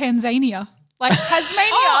Tanzania, like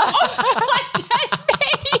Tasmania. Like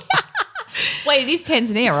Tasmania. Wait, it is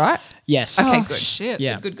Tanzania, right? Yes. Okay, good. Shit.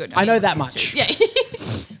 Yeah. Good. I know that much. Yeah.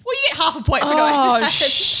 Well, you get half a point for knowing Oh that.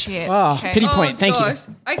 shit. Oh, Okay. pity point. Thank you. Gosh.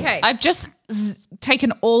 Okay. I've just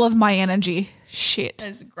taken all of my energy. Shit.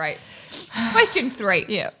 That's great. Question 3.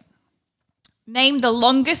 Yeah. Name the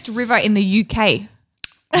longest river in the UK.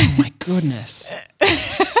 Oh my goodness.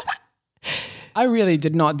 I really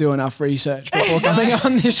did not do enough research before coming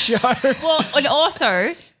on this show. Well, and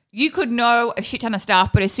also, you could know a shit ton of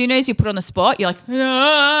stuff, but as soon as you put on the spot, you're like,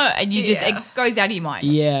 "Ah," and you just, it goes out of your mind.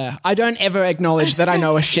 Yeah. I don't ever acknowledge that I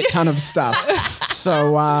know a shit ton of stuff.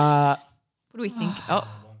 So, What do we think? Oh,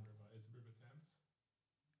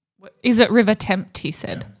 Is it River Tempt? He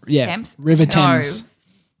said. yeah. Thames? River No. Thames.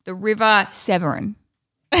 The River Severn.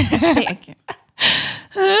 Okay.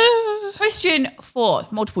 Question 4,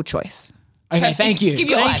 multiple choice. Okay, thank you. Give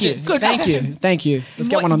you Thank you. options. Good Thank you. options. Thank you. Let's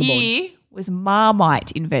get one on the board. What year was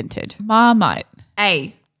Marmite invented? Marmite.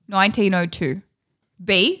 A, 1902,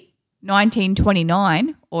 B,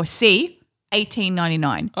 1929, or C,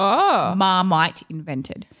 1899. Oh. Marmite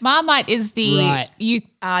invented. Marmite is the Right. you.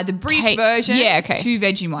 The British Okay. version Yeah, okay. to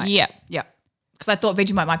Vegemite. Yeah. Yeah. because I thought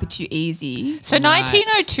Vegemite might be too easy. So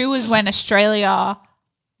 1902 was when Australia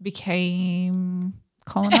became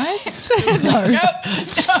colonized. No.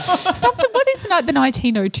 Something. What is the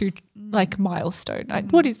 1902 like milestone?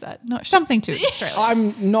 What is that? Not something to Australia.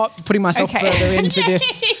 I'm not putting myself further into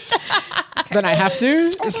this than I have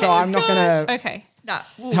to, so I'm not going to Okay.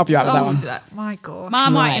 help you out with that one. Do that. My God.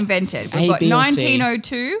 Marmite Right. invented. A, We've got B, or C.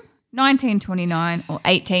 1902, 1929, or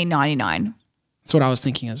 1899. That's what I was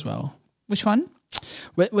thinking as well. Which one?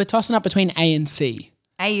 We're tossing up between A and C.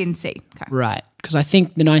 A and C. Okay. Right. Because I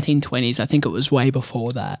think the 1920s, I think it was way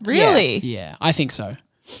before that. Really? Yeah, I think so. I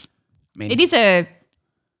mean, It is a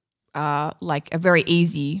like a very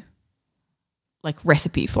easy like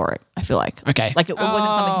recipe for it. I feel like. Okay. Like it wasn't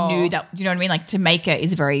something new. That, do you know what I mean? Like to make it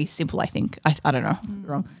is very simple. I think. I don't know.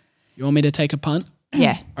 Wrong. you want me to take a punt?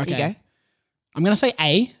 Yeah. Okay. There you go. I'm going to say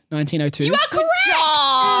A, 1902. You are correct.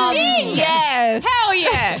 Ding. Yes. Hell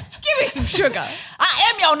yeah. Give me some sugar. I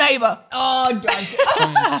am your neighbor. Oh, don't.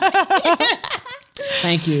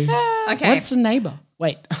 Thank you. Okay. What's a neighbor?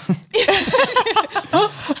 Wait.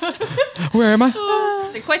 Where am I?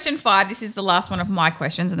 So question 5, this is the last one of my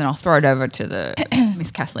questions, and then I'll throw it over to the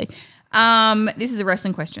Miss Castley. This is a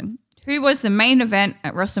wrestling question. Who was the main event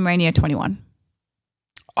at WrestleMania 21?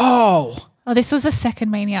 Oh. Oh, this was the second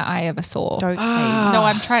Mania I ever saw. Don't say. No,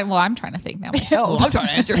 I'm trying. Well, I'm trying to think now myself. I'm trying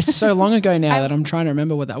to answer. It's so long ago now that I'm trying to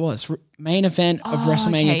remember what that was. Main event of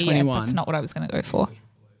WrestleMania Okay, 21. Yeah, that's not what I was going to go for.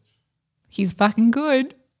 He's fucking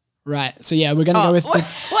good. Right. So, yeah, we're going to go with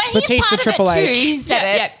Batista Triple H. He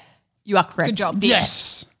said it. Yeah. You are correct. Good job.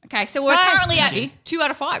 Yes. Okay, so we're Nice. currently at 2 out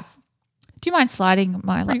of 5. Do you mind sliding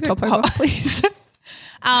my laptop good. over, please?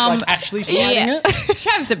 Like actually sliding it?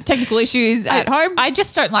 Have some technical issues at home. I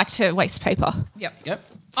just don't like to waste paper. Yep. I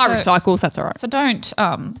So- recycle, so that's all right. So don't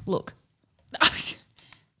look.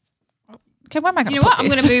 Okay, where am I going You to know put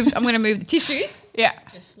what? this? I'm gonna move the tissues. Yeah.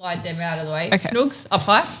 Just slide them out of the way. Okay. Snoogs up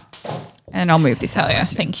high. And I'll move this Hell out. yeah.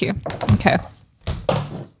 Thank you. Okay.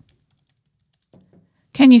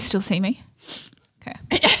 Can you still see me? Okay.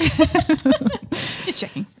 Just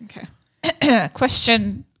checking. Okay.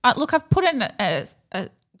 Question. Look, I've put in just an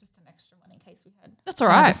extra one in case we had. That's all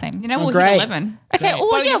one of right. the same. You know, Oh, we'll great. hit 11. Okay. Well,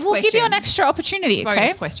 Bonus yeah, we'll give you an question. extra opportunity. Bonus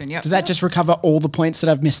Okay. question, yep. Does that just recover all the points that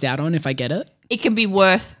I've missed out on if I get it? It can be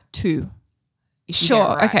worth 2. Sure.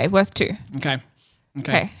 right. Okay. Worth 2. Okay.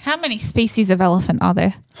 Okay. How many species of elephant are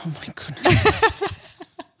there? Oh, my goodness.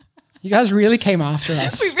 You guys really came after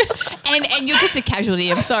us. And you're just a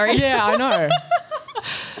casualty, I'm sorry. Yeah, I know.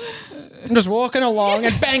 I'm just walking along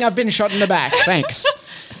and bang, I've been shot in the back. Thanks.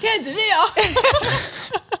 Tanzania.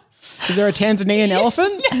 Is there a Tanzanian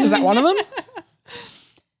elephant? Is that one of them?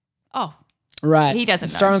 Oh. Right. He doesn't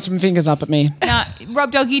He's know. throwing some fingers up at me. Now,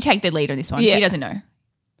 RobDog, you take the lead on this one. Yeah. He doesn't know.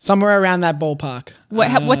 Somewhere around that ballpark.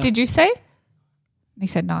 What did you say? He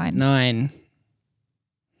said 9 9.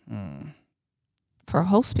 for a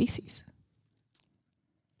whole species.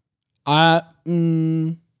 Might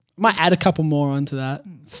add a couple more onto that.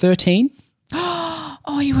 13.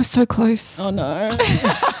 Oh, you were so close. Oh no.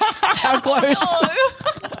 How close?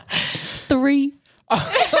 3.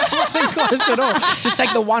 Wasn't close at all. Just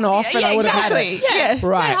take the one off and I would have had it. Yeah.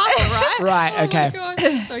 Right. Right? Right. Okay. God,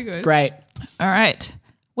 that's so good. Great. All right.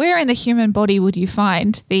 Where in the human body would you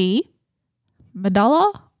find the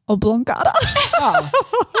medulla oblongata?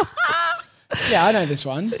 Yeah, I know this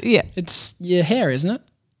one. Yeah. It's your hair, isn't it?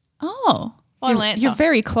 Oh. Final answer. You're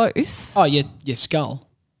very close. Oh, your skull.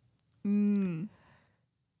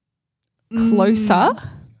 Closer.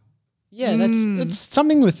 Yeah, that's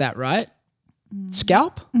something with that, right?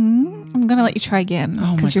 Scalp? I'm going to let you try again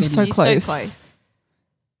Oh because my you're so goodness. close. So close.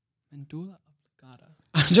 Medulla oblongata.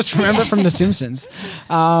 I just remember from The Simpsons.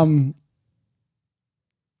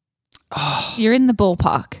 You're in the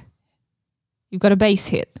ballpark. You've got a base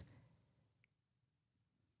hit.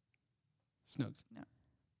 Snugs.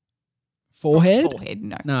 Forehead? Forehead,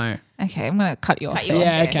 no. No. Okay, I'm going to cut you off. Cut you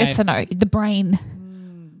there. off. Yeah, okay. It's a no. The brain.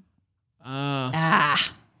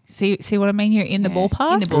 See what I mean? You're in the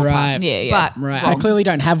ballpark. In the ballpark. Right. Yeah, yeah. But Right. I wrong. clearly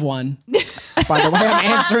don't have one. By the way I'm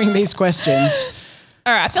answering these questions.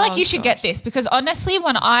 All right, I feel like you should get this because honestly,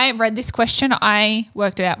 when I read this question, I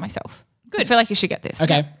worked it out myself. Good. I feel like you should get this.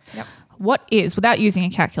 Okay. Yep. What is, without using a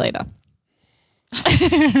calculator,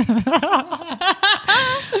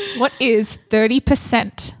 what is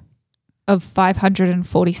 30% of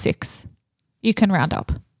 546? You can round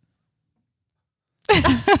up.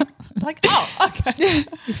 Like, oh, okay.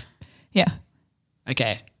 Yeah.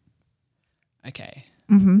 Okay.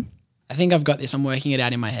 Mm-hmm. I think I've got this. I'm working it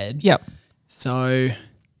out in my head. Yep. So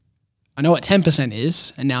I know what 10%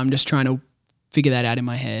 is, and now I'm just trying to figure that out in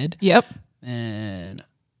my head. Yep. And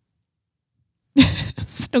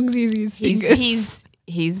Snugs uses his fingers.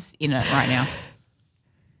 He's in it right now.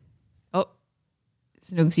 Oh,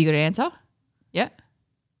 Snugs, you got an answer? Yeah.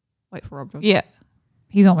 Wait for RobDog. Yeah.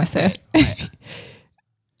 He's almost there.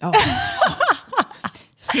 Oh.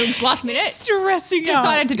 Snugs last minute Stressing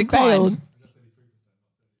decided to decline.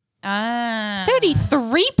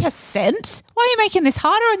 33%. Why are you making this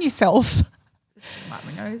harder on yourself? Wipe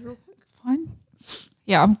my nose real quick. It's fine.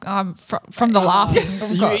 Yeah, I'm from the laughing.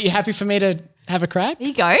 You happy for me to have a crack? There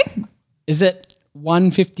you go. Is it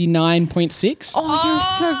 159.6? Oh, you're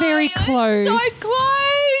so very close. So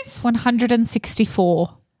close. It's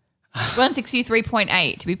 164.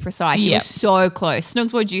 163.8 to be precise. You were Yep. so close.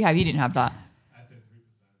 Snugs, what did you have? You didn't have that.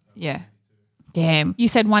 Yeah. Damn. You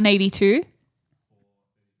said 182?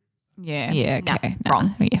 Yeah. Yeah, Nah, okay.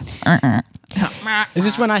 wrong. Yeah. Is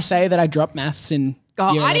this when I say that I dropped maths in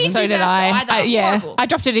Oh, year I 11? didn't So do did maths I. either. Yeah. Horrible. I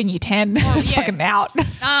dropped it in year 10. I was yeah. fucking out.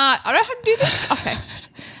 I don't know how to do this. Okay.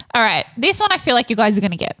 All right. This one I feel like you guys are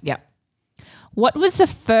going to get. Yeah. What was the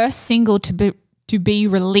first single to be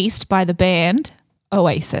released by the band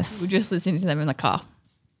Oasis? We're just listening to them in the car.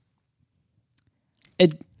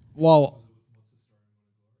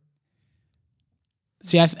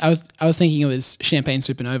 See, I was thinking it was Champagne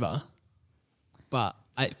Supernova, but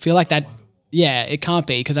I feel like that. Yeah, it can't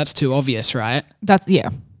be because that's too obvious, right? That's yeah.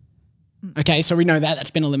 Okay, so we know that that's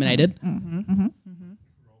been eliminated.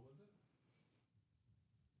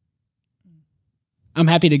 I'm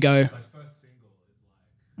happy to go.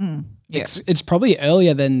 It's probably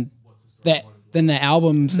earlier than the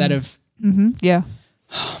albums that have. Yeah.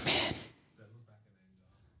 Oh man,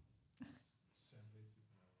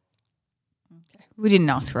 We didn't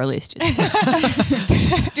ask for a list.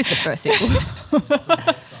 Just the first single.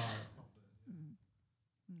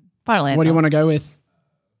 Final answer. what do you want to go with?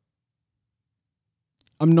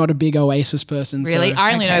 I'm not a big Oasis person. Really? So,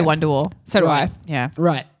 I only know Wonderwall. So do I. Yeah.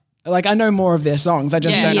 right. Like I know more of their songs. I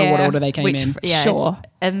just don't know what Yeah. order they came in. Sure.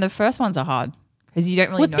 And the first ones are hard because you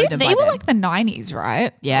don't really know them they by were then. like the 90s,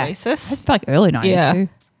 right? Yeah. Oasis. It's like early 90s Yeah. too.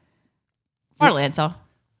 Final answer.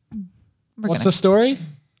 What's the story?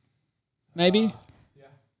 Maybe.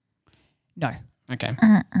 No. Okay.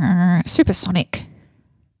 Supersonic.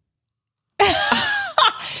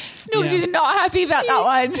 Snugs Yeah. is not happy about that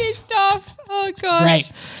one. Pissed off. Oh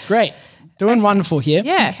gosh. Great. Doing wonderful here.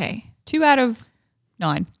 Yeah. Okay. 2 out of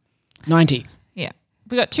 9. 90. Yeah.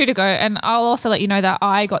 We got 2 to go. And I'll also let you know that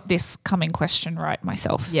I got this coming question right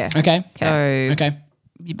myself. Yeah. Okay. So Okay.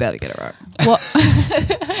 you better get it right. What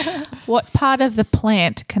what part of the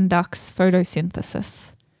plant conducts photosynthesis?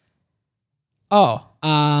 Oh,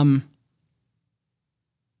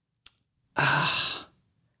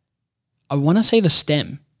 I want to say the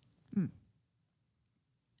stem,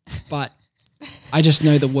 but I just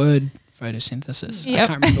know the word photosynthesis. I Yep.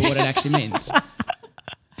 can't remember what it actually means.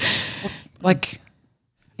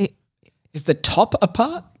 Is the top a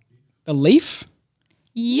part? The leaf?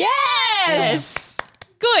 Yes.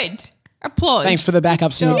 Good. Applause. Thanks for the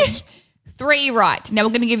backup, Snoops. 3 right. Now we're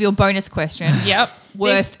going to give you a bonus question. Yep.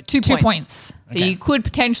 Worth This- 2 2 points. points. So you could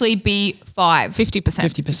potentially be 5. 50%.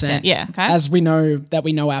 50%. Yeah. Okay. As we know that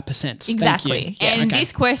we know our percents. Exactly. Thank you. And Okay.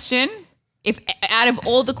 this question, if out of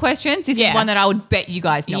all the questions, this is Yeah. one that I would bet you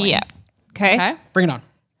guys know. Yeah. Okay. Okay. Bring it on.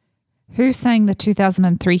 Who sang the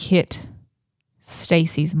 2003 hit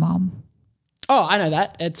Stacey's Mom? Oh, I know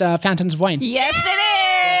that. It's Fountains of Wayne. Yes,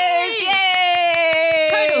 it is.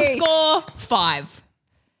 Yay! Total score 5.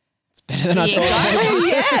 Better than I There you thought. go.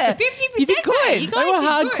 Yeah. 50%. You did good. mate. You guys They were did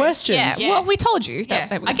hard good. questions. Yeah. Yeah. Well, we told you Yeah. that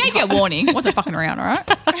they would I gave you a warning. Wasn't fucking around, all right?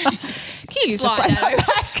 Can you just Slide slide that over.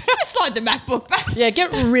 Slide the MacBook back. Yeah,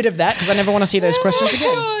 get rid of that because I never want to see those questions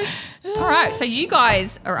again. All right, so you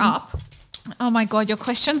guys are up. Oh my God, your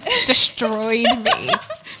questions destroyed me.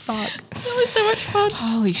 Fuck. That was so much fun.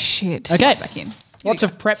 Holy shit. Okay. Back in. Lots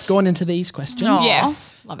of prep going into these questions. Aw,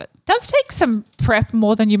 Yes. Love it. Does take some prep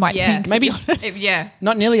more than you might Yeah. think. to Maybe be honest. Yeah.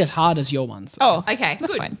 not nearly as hard as your ones. Oh, Okay,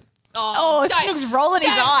 that's good. fine. Oh, Snook's rolling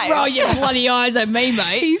his eyes. roll your bloody eyes at me,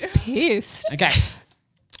 mate. He's pissed. Okay.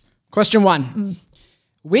 Question 1.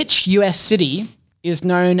 Which US city is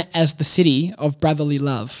known as the city of brotherly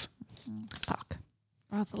love? Fuck.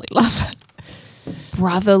 Brotherly love.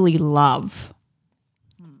 Brotherly love.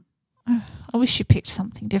 I wish you picked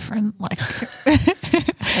something different. Like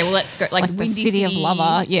Okay, well, let's go. Like, the Windy city of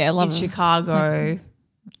lover. Yeah, is lovers. Chicago.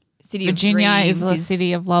 City Virginia of is Dreams the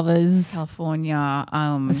city of lovers. California.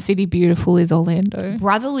 The city beautiful is Orlando.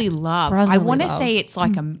 Brotherly love. I Brotherly want to love. say it's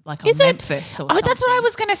like a Is it? Memphis or Oh, that's what I something.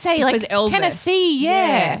 was going to say. Because Like Elvis. Tennessee, yeah.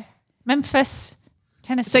 Yeah. Memphis,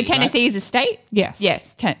 Tennessee. So Tennessee is a state? Yes.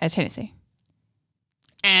 Yes, Tennessee.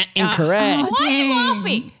 Incorrect. Why are you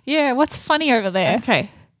laughing? Yeah, what's funny over there? Okay.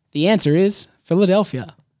 The answer is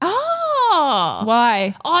Philadelphia. Oh.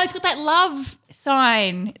 Why? Oh, it's got that love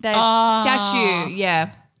sign, that statue.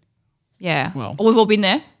 Yeah. Yeah. Well. We've all been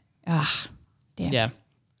there. Ah, damn. Yeah.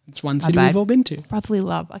 It's one city bad. we've all been to. Brotherly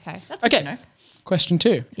love. Okay. That's good to Okay. know. Question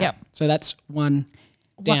 2. Yep. So that's 1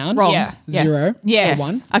 down. Wrong. Yeah. 0 Yes. for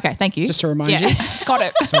 1. Okay, thank you. Just to remind Yeah. you. Got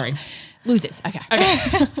it. Sorry. Losers. Okay.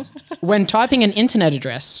 When typing an internet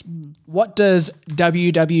address, what does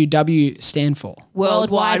www stand for? World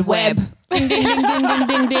Wide Web. Ding, ding, ding, ding,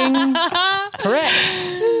 ding, ding, ding.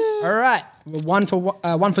 Correct. All right. Well, 1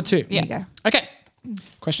 for 2. There you go. Okay.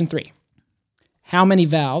 Question 3. How many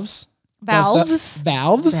valves? Valves?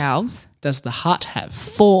 Valves. Does the heart have?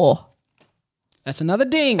 4. That's another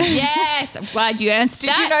ding. Yes. I'm glad you answered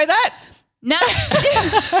Did you know that? No.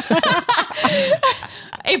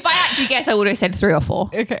 If I had to guess, I would have said 3 or 4.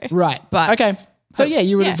 Okay. Right. But- okay. So yeah,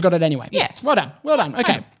 you would have got it anyway. Yeah. Well done. Well done.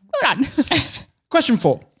 Okay. Well done. Question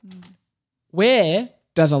 4. Where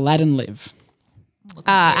does Aladdin live?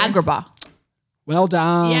 Agrabah. Well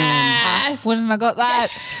done. Yes. Wouldn't have got that.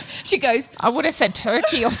 She goes, I would have said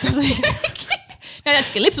Turkey or something. no,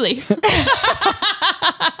 that's Gallipoli.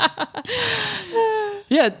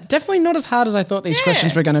 Yeah, definitely not as hard as I thought these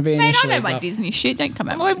questions were going to be Man, I initially. know my but Disney shit. Don't come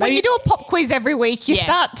at me. When you do a pop quiz every week, you Yeah.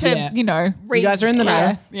 start to, Yeah. you know. you guys are in the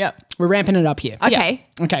know. Yep. We're ramping it up here. Okay.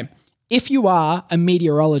 Okay. If you are a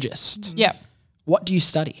meteorologist, Yep. what do you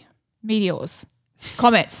study? Meteors.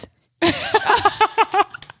 Comments.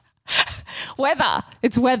 Weather.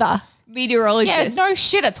 It's weather. Meteorologist. Yeah, no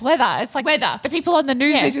shit, it's weather. It's like Weather. the people on the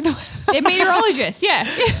news, Yeah. they do the weather. They're meteorologists. Yeah.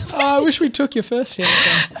 Oh, I wish we took your first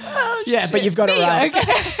answer. Yeah, but you've got it right.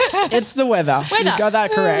 It's the weather. Weather. You've got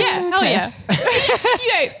that correct. Yeah. Hell yeah.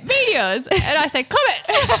 You go, meteors. And I say, comments.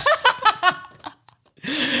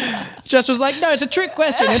 Jess was like, no, it's a trick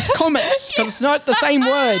question. It's comets because it's not the same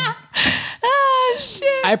word. Oh,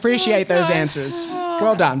 shit. I appreciate those answers.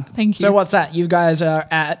 Well done. Thank So you. what's that? You guys are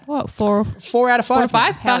at What, 4? 4 out of 5. 4 or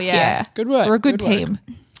 5? now. Hell Fuck yeah. Good work. We're a good Good work. team.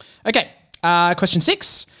 Okay. Question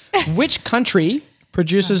 6. Which country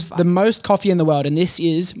produces the most coffee in the world? And this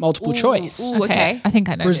is multiple choice. Ooh, okay. I think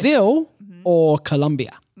I know. Brazil or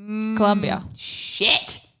Colombia? this. Colombia.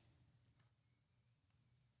 Shit.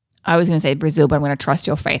 I was going to say Brazil, but I'm going to trust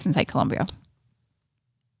your faith and say Colombia.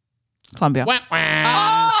 Colombia.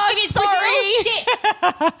 Oh, sorry. Shit.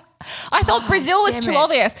 I thought Brazil was damn too it.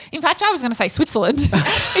 obvious. In fact, I was going to say Switzerland.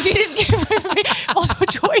 If you didn't give me multiple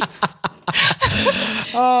choice.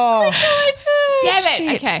 Oh, Damn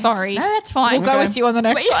it. Shit, Okay. sorry. No, that's fine. We'll go with you on the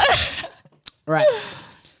next one. right.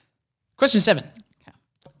 Question 7.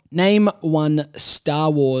 Name one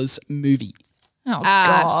Star Wars movie. Oh,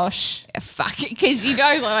 gosh. Fuck it, because you know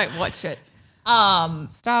I don't watch it.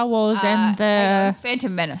 Star Wars and hang on. the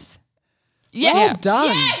Phantom Menace. Well done.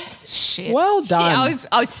 Yes. shit. Well Shit, done.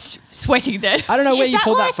 I was sweating then. I don't know where Is you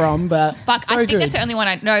pulled that like- from, but Fuck, I very think good. that's the only one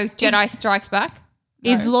I know. Jedi Strikes Back.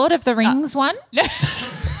 Is Lord of the Rings one?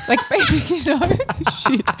 Like, you know,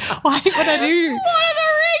 shit. Why would I do? Lord of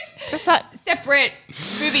the Rings. Just that. Separate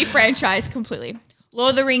movie franchise completely. Lord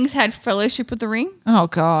of the Rings had Fellowship of the Ring. Oh,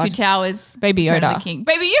 Two God. Towers. Baby Return of Yoda. the King.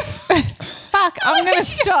 Baby Yoda. Fuck, I'm going to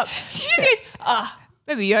She stop. She just goes,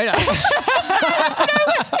 Baby Yoda.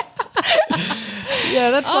 yeah,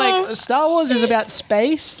 that's like Star Wars is about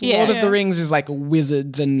space. Yeah. Lord of the Rings is like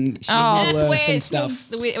wizards and That's Middle where Earth and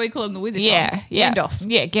stuff. we call him the wizard. Yeah, from. yeah. Gandalf.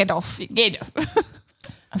 Yeah, Gandalf. Gandalf.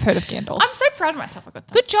 I've heard of Gandalf. I'm so proud of myself. I got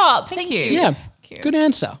that. Good job. Thank Thank you. you. Yeah, you. good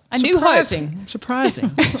answer. A new hope.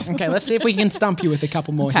 Surprising. Okay, let's see if we can stump you with a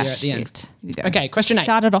couple more here at the end. Shit. Here we go. Okay, question 8.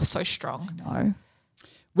 Started off so strong. No.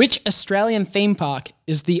 Which Australian theme park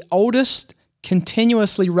is the oldest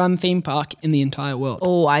continuously run theme park in the entire world?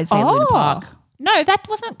 Oh, I'd say Luna Park. No, that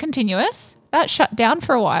wasn't continuous. That shut down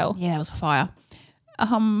for a while. Yeah, that was a fire.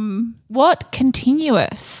 What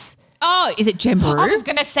continuous? Oh, is it I Jamboree? was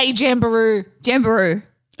going to say Jamboree. Jamboree.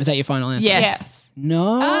 Is that your final answer? Yes.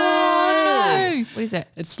 No. No. What is it?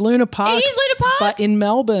 It's Luna Park. It is Luna Park? But in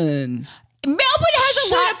Melbourne. Melbourne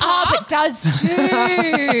has a Luna Shut up. Park. It does too.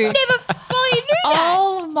 Never fully knew that.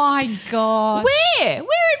 Oh my God. Where? Where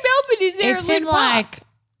in Melbourne is there It's a in Luna Park? like,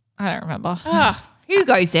 I don't remember. Who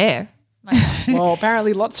goes there? Well,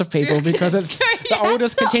 apparently lots of people because it's the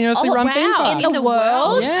oldest continuously oh, run wow. theme park. In the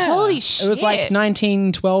world? Yeah. Holy shit. It was like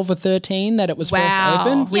 1912 or 13 that it was Wow. first opened.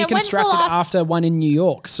 Yeah, when's the Reconstructed last- after one in New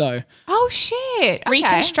York. So, Oh, shit. Okay.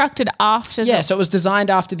 Reconstructed after yeah, the... so it was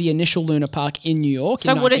designed after the initial Luna Park in New York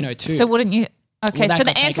in 1902. So wouldn't you... Okay, Well, that so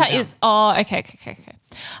the got taken answer down. is... Oh, okay.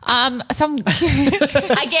 Some...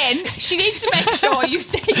 Again, she needs to make sure you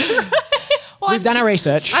say it right. Well, We've done our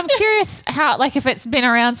research. I'm curious how, like, if it's been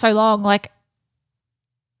around so long, like,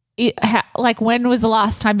 when was the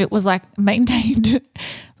last time it was like maintained,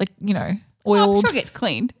 like, you know, I'm oiled? sure it gets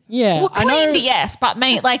cleaned. Yeah, Well, I know. cleaned, yes, but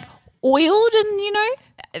like oiled, and you know,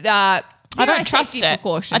 I don't trust it.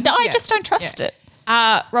 I just don't trust it.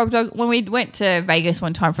 RobDog, when we went to Vegas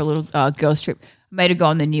one time for a little girls trip, made her go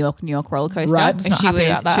on the New York roller coaster, Right. and Not she happy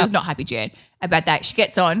about that. was not happy, Jan, about that. She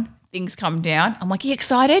gets on, things come down. I'm like, "Are you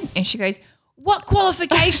excited?" And she goes, "What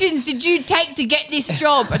qualifications did you take to get this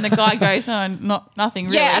job?" And the guy goes, "Oh, nothing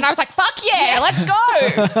really." Yeah, and I was like, "Fuck yeah, let's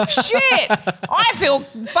go!" Shit, I feel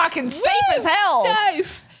fucking safe as hell.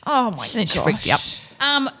 Safe. Oh my And then she gosh. freaked you up.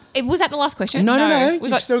 Was that the last question? No. We've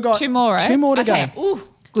You've got still got 2 more, right? 2 more to Okay. go. Ooh,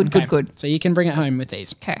 good. So you can bring it home with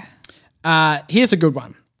these. Okay. Here's a good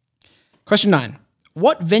one. Question 9.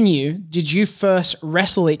 What venue did you first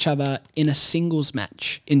wrestle each other in a singles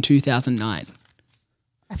match in 2009?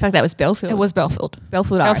 I feel like that was Belfield. It was Belfield.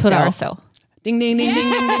 Belfield RSL. Ding, ding, ding,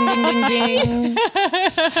 ding, ding, ding, ding, ding,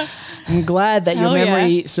 ding. I'm glad that Hell your yeah.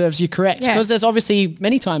 memory serves you correct, Yeah. because there's obviously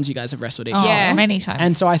many times you guys have wrestled each other. Yeah. many times.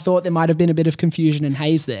 And so I thought there might have been a bit of confusion and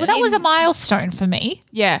haze there. well, that was a milestone for me.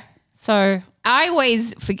 Yeah. So I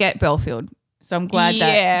always forget Belfield. So I'm glad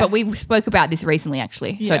Yeah. but we spoke about this recently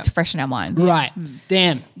actually. So Yeah. it's fresh in our minds. Right.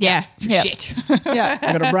 Damn. Yeah. Yeah. Shit. yeah.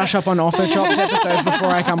 I've got to brush up on Offer Chops episodes before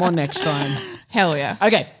I come on next time. Hell yeah.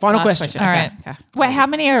 Okay, final Last question. All right. Okay. Wait, how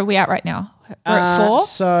many are we at right now? We're at 4.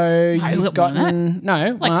 So we've you've got more gotten than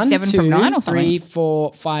no, Like 7 from 9 or something. 3,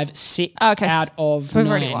 4, 5, 6 Okay, out of so we've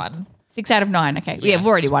 9. already won. 6 out of 9. Okay. Yeah, Yes. we've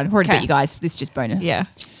already won. We've already Okay. beat you guys. This is just bonus. Yeah.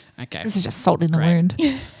 Okay. This is just salt in the wound.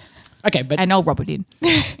 Okay, but And old Robert did.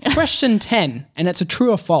 question 10, and it's a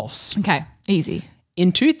true or false. Okay. Easy.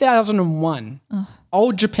 In 2001,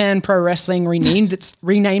 Old Japan Pro Wrestling renamed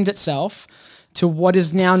itself to what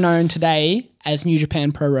is now known today as New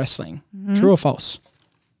Japan Pro Wrestling. True or false?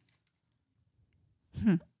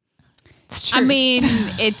 It's true. I mean,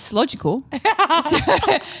 it's logical.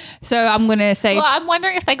 so I'm going to say well, I'm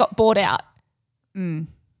wondering if they got bought out. and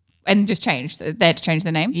just changed. They had to change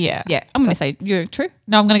the name? Yeah. Yeah. I'm going to say you're true.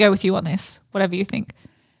 No, I'm going to go with you on this. Whatever you think.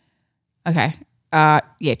 Okay.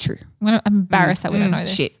 Yeah, true. I'm embarrassed that we don't know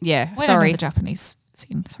this. Shit. Yeah. We don't know Sorry. the Japanese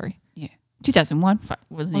scene. Sorry. Yeah. 2001. Fuck,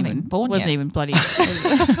 wasn't Wasn't even even born Wasn't yet. even bloody.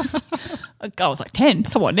 I was like 10.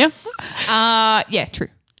 Come on now. Yeah, true.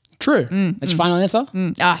 True. That's your final answer?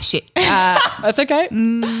 Shit. That's okay.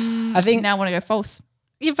 I think Now I want to go false.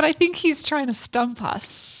 Yeah, but I think he's trying to stump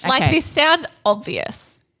us. Okay. Like, this sounds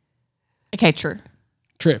obvious. Okay, true.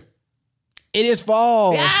 true. It is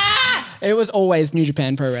false. Ah! It was always New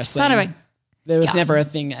Japan Pro Wrestling. Son of a. There was never a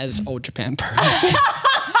thing as Old Japan Pro Wrestling.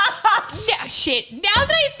 Yeah, shit. Now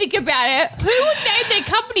that I think about it, who would name their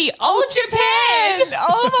company Old Japan?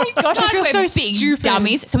 Oh my gosh, I feel We're so big stupid.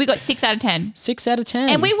 dummies. So we got 6 out of 10. 6 out of 10.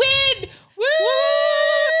 And we win. Woo!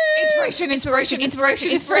 Inspiration.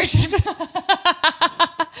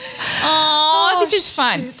 Oh, this is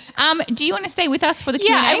fun. Do you want to stay with us for the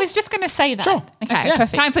Q&A? Yeah, I was just going to say that. Sure. Okay, Yeah.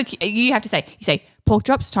 perfect. Time for you have to say. You say pork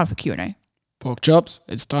chops. Time for Q&A. Pork chops,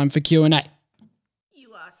 it's time for Q&A.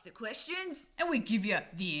 You ask the questions, and we give you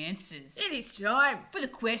the answers. It is time for the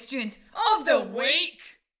questions of the week.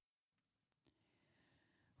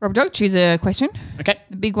 RobDog, choose a question. Okay,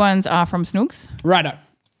 The big ones are from Snoogs. righto.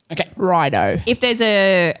 Okay. Righto. If there's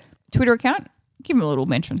a Twitter account, give them a little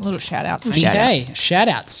mention. Little shout outs. Okay, shout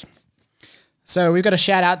outs. So we've got a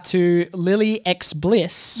shout out to Lily X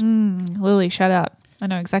Bliss. Lily, shout out. I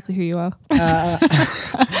know exactly who you are.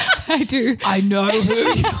 I do. I know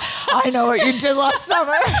who. I know what you did last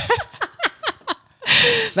summer.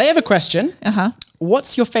 They have a question. Uh-huh.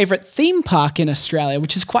 What's your favourite theme park in Australia?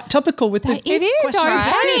 Which is quite topical with the It is so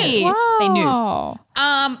question. funny. They knew. Wow.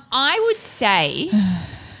 I would say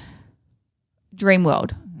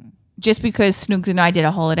Dreamworld, just because Snoogs and I did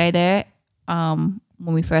a holiday there when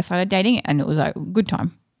we first started dating, and it was a good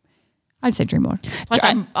time. I'd say Dreamworld. Plus,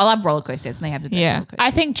 I love roller coasters, and they have the best Yeah. roller coasters.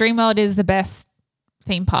 I think Dreamworld is the best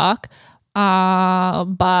theme park.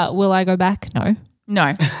 But will I go back? No. No,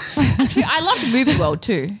 actually, I loved Movie World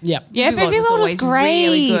too. Yep. Yeah, Movie World was always great.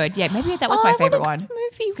 Really good. Yeah, maybe that was my favorite one.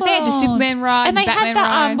 Movie Because they had the Superman ride and they Batman had the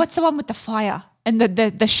ride. what's the one with the fire and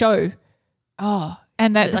the show Oh,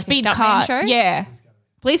 and the Like a speed stuntman car show? Yeah,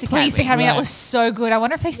 Police Academy. Police Academy. Right. That was so good. I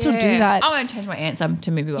wonder if they still do Yeah. that. I'm going to change my answer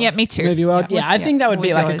to Movie World. Yeah, me too. Movie World. Yeah, I think that would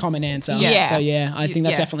be Always like a yours. common answer. Yeah. So yeah, I think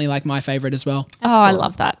that's Yeah. definitely like my favourite as well. Oh, I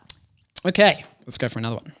love that. Okay, let's go for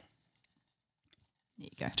another one. There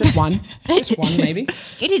you go. Just one. Just one maybe.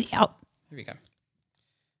 Get it out. Here we go.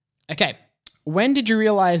 Okay. When did you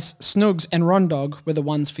realise Snoogs and RobDog were the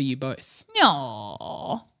ones for you both?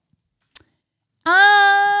 No.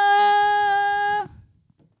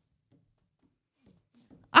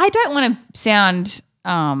 don't want to sound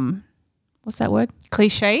what's that word?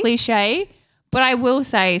 Cliche, but I will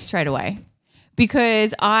say straight away,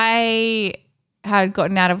 because I had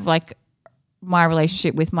gotten out of like my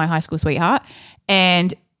relationship with my high school sweetheart,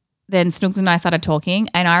 and then Snooks and I started talking,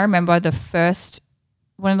 and I remember one of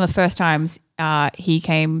the first times he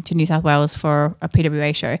came to New South Wales for a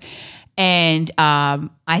PWA show, and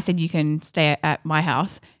I said, you can stay at my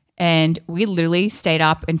house, and we literally stayed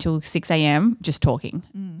up until 6 a.m. just talking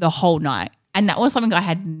the whole night, and that was something I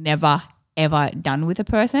had never ever done with a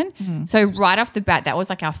person. So right off the bat, that was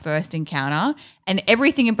like our first encounter, and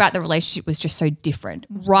everything about the relationship was just so different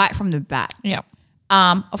right from the bat. Yeah.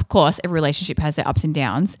 Of course, every relationship has their ups and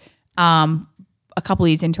downs. A couple of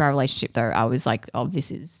years into our relationship, though, I was like, "Oh,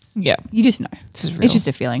 this is You just know, it's just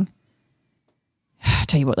a feeling." I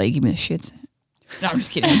tell you what, though, you give me the shits. No, I'm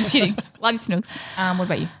just kidding. Love you, Snooks. What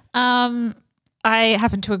about you? I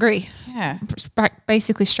happen to agree. Yeah.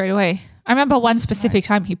 Basically straight away. I remember one specific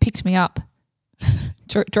time he picked me up,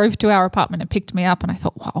 drove to our apartment and picked me up, and I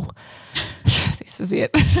thought, wow, this is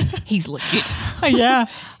it. He's legit. Yeah.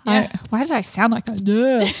 Why did I sound like that?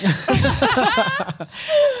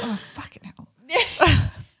 Oh, fucking hell.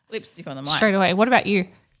 Lipstick on the mic. Straight away. What about you?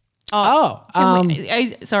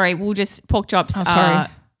 Sorry, we'll just pork chops. Oh, sorry.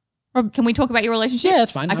 Rob, can we talk about your relationship? Yeah,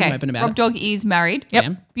 that's fine. Okay. I'm open about it. RobDog is married.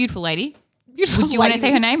 Yep. Beautiful lady. Beautiful. Do you want to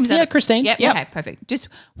say her name? Yeah, Christine. Yep. Yep. Okay, perfect. Just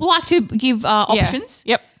we like to give options.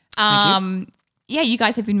 Yep. Yeah, you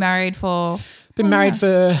guys have been married for Been married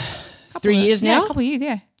for 3 years Yeah, now. a couple of years,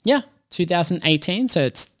 yeah. Yeah, 2018. So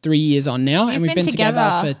it's 3 years on now, and we've been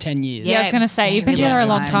together for 10 years. Yeah, I was going to say, you've been really together a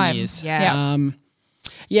long long time. time. Years. Yeah.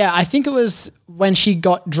 Yeah, I think it was when she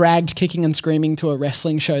got dragged kicking and screaming to a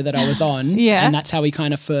wrestling show that I was on. Yeah. And that's how we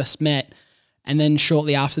kind of first met. And then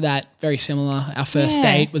shortly after that, very similar, our first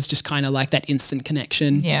Yeah. date was just kind of like that instant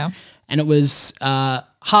connection. Yeah. And it was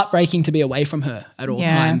heartbreaking to be away from her at all Yeah,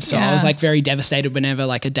 times. So I yeah. was like very devastated whenever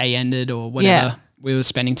like a day ended or whatever Yeah. we were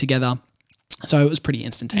spending together. So it was pretty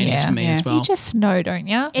instantaneous Yeah. for me Yeah. as well. You just know, don't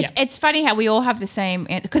you? It's funny how we all have the same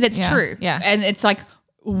answer because it's Yeah. true. Yeah. And it's like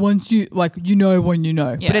once you like you know when you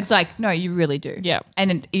know. Yeah. But it's like, no, you really do. Yeah.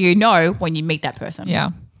 And you know when you meet that person.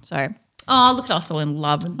 Yeah. So look at us all in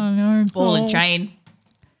love and I know. ball and chain.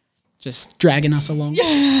 Just dragging us along.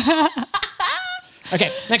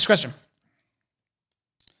 Okay, next question.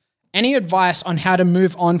 Any advice on how to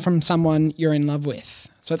move on from someone you're in love with?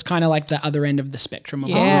 So it's kind of like the other end of the spectrum of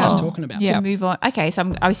what we were just talking about. Yeah. To move on. Okay, so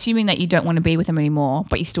I'm assuming that you don't want to be with them anymore,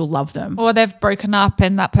 but you still love them. Or they've broken up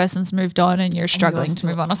and that person's moved on and you're struggling to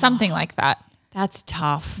move on or something like that. That's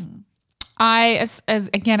tough. As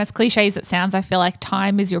cliche as it sounds, I feel like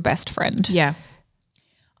time is your best friend. Yeah.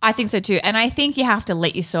 I think so too. And I think you have to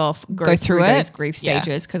let yourself go through through those it. grief Yeah.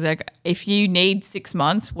 stages because like, if you need 6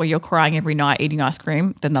 months where you're crying every night eating ice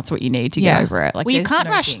cream, then that's what you need to get over it. Like, well, you there's can't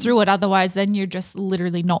no rush thing. through it. Otherwise, then you're just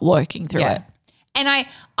literally not working through it. And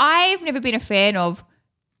I've never been a fan of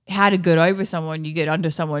how to get over someone, you get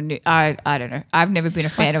under someone new. I don't know. I've never been a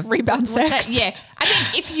fan of rebound what's sex. that? Yeah. I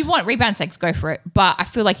mean, if you want rebound sex, go for it. But I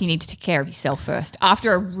feel like you need to take care of yourself first.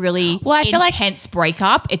 After a really I feel like intense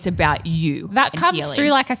breakup, it's about you. That and comes healing. through,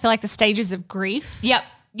 like, I feel like the stages of grief. Yep.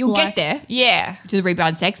 You'll Like, get there Yeah. to the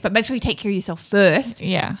rebound sex, but make sure you take care of yourself first.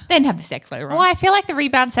 Yeah. Then have the sex later on. Well, I feel like the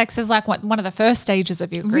rebound sex is like one of the first stages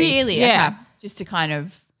of your grief. Really? Yeah. Okay. Just to kind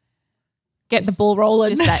of Get the ball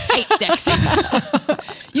rolling. just that hate sex.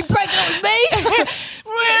 You breaking up with me?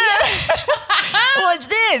 What's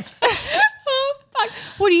this? Oh, fuck.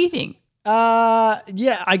 What do you think?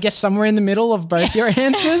 Yeah, I guess somewhere in the middle of both your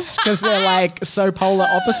answers because they're like so polar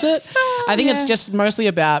opposite. I think it's just mostly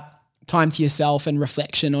about time to yourself and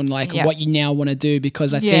reflection on like what you now want to do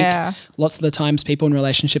because I think lots of the times people in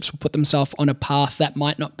relationships will put themselves on a path that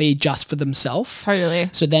might not be just for themselves. Totally.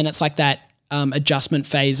 So then it's like that adjustment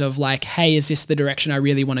phase of like, hey, is this the direction I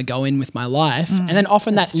really want to go in with my life? And then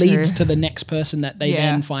often that leads to the next person that they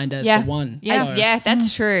then find as the one. Yeah, So- yeah,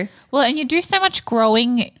 that's true. Well, and you do so much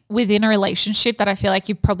growing within a relationship that I feel like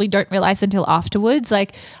you probably don't realize until afterwards.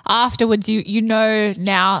 Like afterwards, you know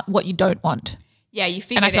now what you don't want. Yeah, you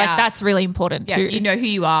figure And I it feel out. like that's really important yeah, too. you know who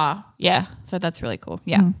you are. Yeah. So that's really cool.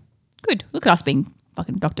 Yeah. Good. Look at us being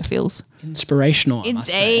fucking Dr. Phil's. Inspirational, I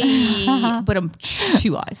must say. But I'm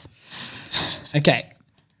 2 eyes. Okay.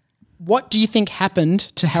 What do you think happened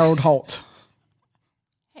to Harold Holt?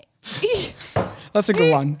 That's a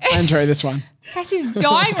good one. I enjoy this one. Cassie's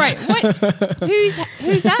dying right. What? Who's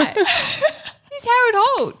that? Who's Harold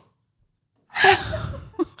Holt?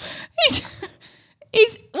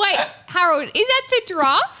 Wait, Harold, is that the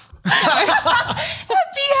giraffe?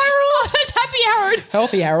 Happy Harold. That's Happy Harold.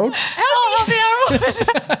 Healthy Harold. Happy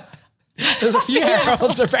Harold. There's a few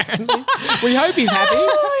Harolds apparently. We hope he's happy.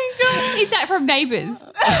 Oh my God. Is that from Neighbours?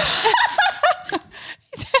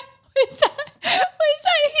 is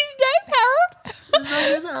that his name,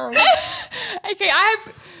 Harold? Okay, I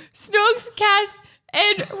have Snooks, Cass,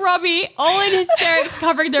 and Robbie all in hysterics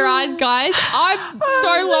covering their eyes, guys. I'm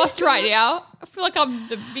so lost right now. I feel like I'm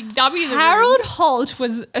the big dummy in the room. Harold Holt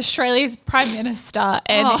was Australia's Prime Minister,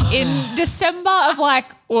 and in December of I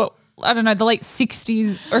don't know, the late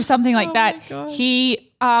 60s or something like that,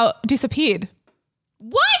 he disappeared.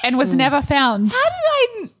 What? And was never found. How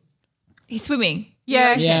did I? He's swimming.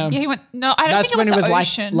 Yeah, Yeah. he went. No, I don't That's think when it it was was the like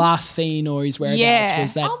ocean. last seen or his whereabouts Yeah.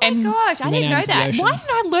 was that. Oh my gosh, I went didn't out know into the that. ocean. Why didn't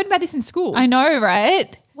I learn about this in school? I know,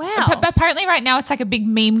 right? Wow. But apparently, right now it's like a big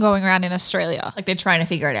meme going around in Australia. Like they're trying to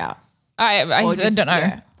figure it out. I Or just- don't know.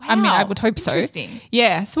 yeah. I mean, I Wow. would hope so. Interesting.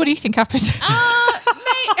 Yeah. So, what do you think happened? Mate,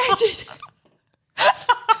 I just,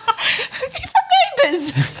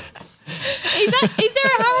 Neighbours. is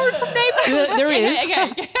there a Harold from Neighbours? There is.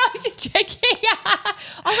 Okay. I was just checking. I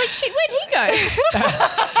was like, shit, where'd he go?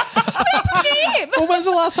 What happened to him? Well, when's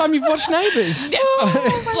the last time you've watched Neighbours?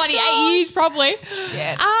 Bloody 8 years, probably.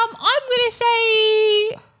 Yeah. I'm gonna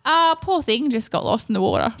say, poor thing just got lost in the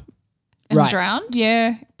water. And Right. drowned.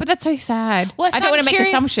 Yeah, but that's so sad. Well, I don't want to make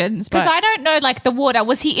assumptions, because but I don't know. Like the water,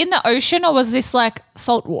 was he in the ocean or was this like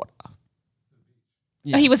salt water?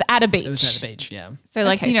 Yeah. Oh, he was at a beach. It was at the beach, yeah. so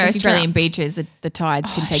like Okay, you know, so he Australian drowned. beaches, the tides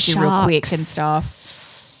can take you real quick and sharks.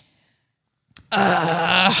 stuff.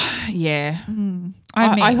 Yeah. I mean,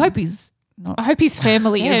 I hope he's not. I hope his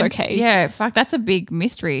family is Yeah, okay. Yeah, fuck, that's a big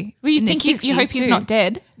mystery. Well, you In the think you hope 60s he's too. not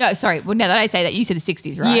dead? No, sorry. Well, no, that I say that you said the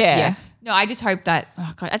 60s, right? Yeah. No, I just hope that.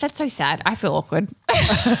 Oh god, that's so sad. I feel awkward.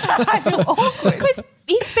 I feel awkward because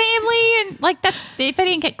his family and like that's if they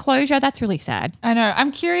didn't get closure, that's really sad. I know.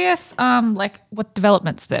 I'm curious, like what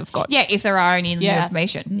developments they've got. Yeah, if there are any new Yeah.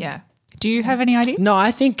 information. Yeah. Do you have any idea? No,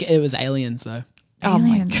 I think it was aliens though. Oh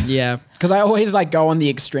my god. Yeah, because I always like go on the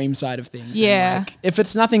extreme side of things. and, Yeah. like, if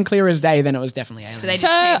it's nothing clear as day, then it was definitely aliens. they So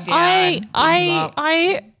just came down and blew you up.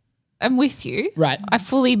 I am with you. Right. I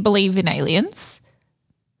fully believe in aliens.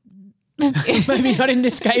 Maybe not in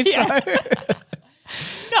this case though.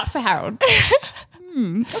 Not for Harold.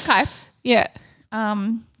 Okay. Yeah.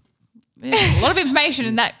 There's a lot of information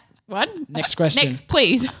in that one. Next question. Next,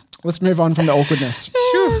 please. Let's move on from the awkwardness.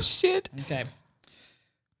 Oh, shit. Okay.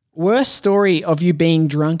 Worst story of you being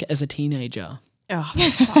drunk as a teenager. Oh,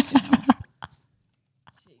 fucking hell.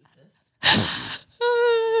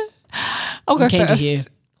 I'll go I'm keen to first. hear.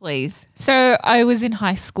 Please. So I was in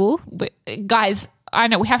high school. Guys, I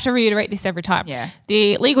know we have to reiterate this every time. Yeah.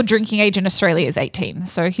 The legal drinking age in Australia is 18.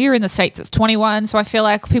 So here in the States, it's 21. So I feel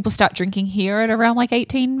like people start drinking here at around like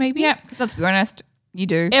 18 maybe. Yeah, because let's be honest, you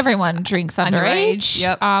do. Everyone drinks underage.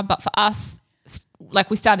 Yep. But for us, like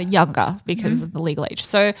we started younger because of the legal age.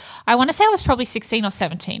 So I want to say I was probably 16 or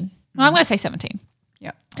 17. No, I'm going to say 17.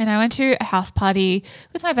 Yeah. And I went to a house party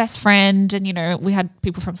with my best friend and, you know, we had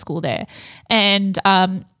people from school there. And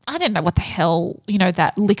I didn't know what the hell, you know,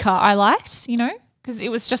 that liquor I liked, you know, because it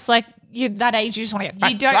was just like that age you just want to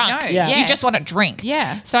get You don't drunk. know. Yeah. You just want to drink.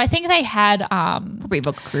 Yeah. So I think they had Probably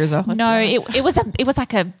vodka cruiser. no, it was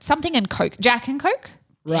like a something and Coke, Jack and Coke.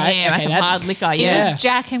 Right. Damn, okay, that's some hard liquor. It Yeah. was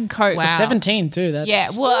Jack and Coke. Wow. 17 too. That's Yeah,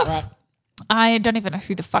 well, right. I don't even know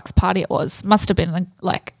who the fuck's party it was. Must have been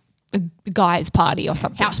like a guy's party or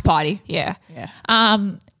something. House party. Yeah. Yeah.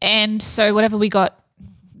 And so whatever we got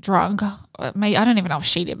drunk, I don't even know if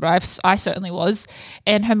she did, but I certainly was.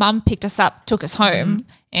 And her mum picked us up, took us home,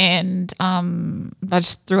 and I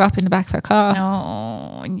just threw up in the back of her car.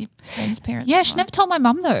 Oh, and your friend's parents. Yeah, she never told my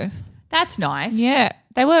mum though. That's nice. Yeah,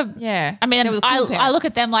 they were. Yeah. I mean, They were the cool I parents. look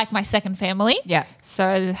at them like my second family. Yeah.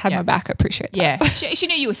 So they had Yeah. my back. I appreciate that. Yeah. she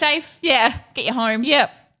knew you were safe. Yeah. Get you home.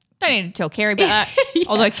 Yep. Don't need to tell Kerry about that.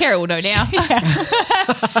 Although Kerry will know now.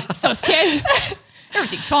 So scared.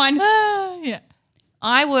 Everything's fine. Yeah.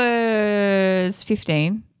 I was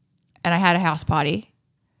 15 and I had a house party.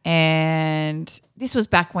 And this was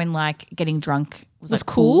back when like getting drunk was like,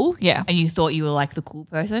 cool. Yeah. And you thought you were like the cool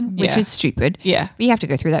person, which Yeah. is stupid. Yeah. But you have to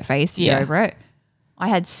go through that phase to Yeah. get over it. I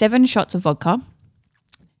had 7 shots of vodka.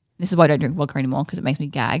 This is why I don't drink vodka anymore because it makes me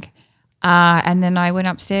gag. And then I went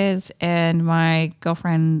upstairs and my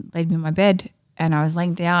girlfriend laid me in my bed and I was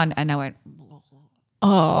laying down and I went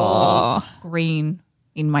green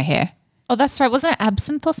in my hair. Oh, that's right. Wasn't it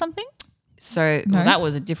absinthe or something? So well, that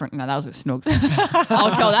was a different. No, that was with Snooks.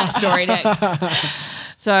 I'll tell that story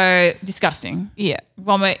next. So disgusting. Yeah.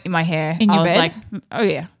 Vomit in my hair. In your I was bed? like, oh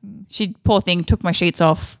yeah. She poor thing took my sheets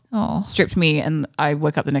off, Oh. stripped me, and I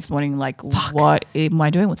woke up the next morning like, what am I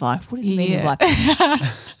doing with life? What is the meaning of Yeah.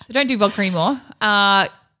 life? So don't do vodka anymore.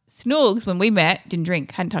 Snoogs, when we met, didn't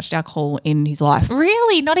drink, hadn't touched alcohol in his life.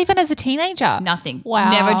 Really? Not even as a teenager? Nothing.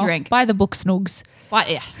 Wow. Never drank. By the book, Snoogs. But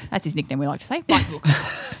yes, that's his nickname we like to say. By the book.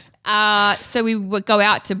 So we would go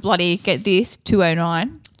out to bloody, get this,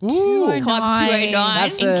 209. Ooh. Club 209.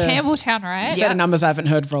 That's in a- Campbelltown, right? Set of numbers I haven't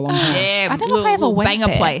heard for a long time. Yeah, I don't know if I ever went banger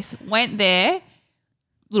there. place. Went there,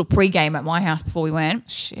 little pre-game at my house before we went.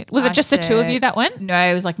 Shit. Was it I just the two of said- you that went? No,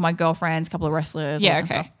 it was like my girlfriends, a couple of wrestlers. Yeah, all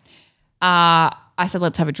that okay. stuff. I said,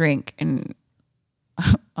 let's have a drink. And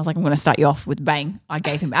I was like, I'm going to start you off with bang. I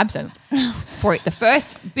gave him absinthe for it. The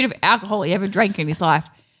first bit of alcohol he ever drank in his life.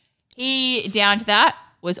 He downed that,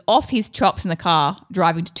 was off his chops in the car,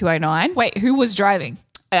 driving to 209. Wait, who was driving?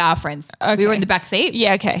 Our friends. Okay. We were in the back seat.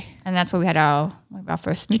 Yeah, okay. And that's where we had one of our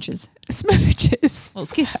first smooches. Smooches.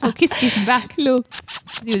 Little kiss him back. Look.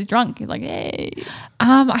 He was drunk. He was like, hey.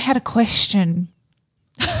 I had a question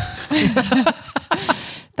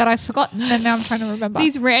that I've forgotten and now I'm trying to remember.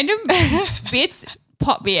 These random bits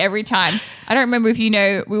pop me every time. I don't remember if you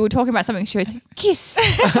know, we were talking about something. She goes, kiss.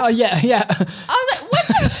 Oh, yeah. I was like, what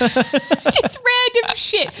the? Just random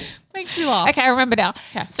shit. Makes me laugh. Okay, I remember now.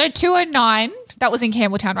 Okay. So 209, that was in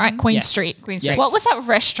Campbelltown, right? Queen Yes. Street. Queen Yes. Street. What was that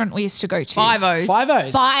restaurant we used to go to? 5-0. 5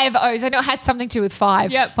 O's. 5 O's. I know it had something to do with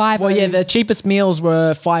five. Yep. 5 Well, yeah, O's. the cheapest meals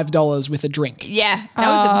were $5 with a drink. Yeah. That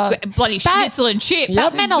was a bloody schnitzel and chips.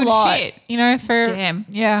 That meant a Good lot. Shit. You know, for Damn.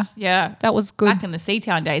 Yeah. Yeah. That was good. Back in the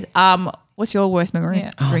Seatown days. What's your worst memory?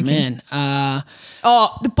 Yeah. Oh, Drinking? man.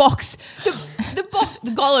 Oh, the box. The box.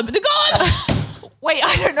 The golem. The golem. Wait,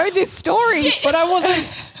 I don't know this story. But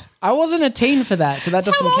I wasn't a teen for that, so that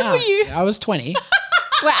doesn't old count. were you? I was 20.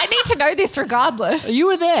 Well, I need to know this regardless. You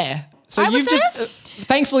were there. So I was you've just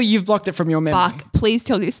thankfully you've blocked it from your memory. Fuck. Please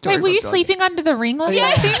tell this story. Wait, were you Rob Dog. sleeping under the ring or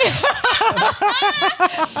Yes. something?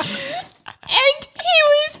 And he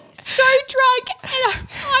was so drunk, and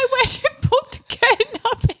I went and put the curtain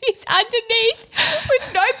up, and he's underneath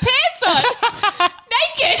with no pants on,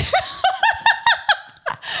 naked.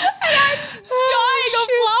 And I'm dying of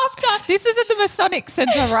laughter. This is at the Masonic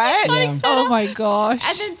Centre, right? Masonic Yeah. Oh my gosh.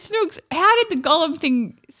 And then Snooks, how did the golem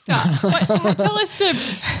thing start? Tell us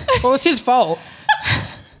Well, it's his fault.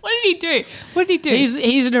 what did he do? What did he do?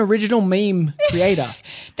 He's an original meme creator.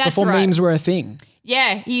 That's before right. memes were a thing.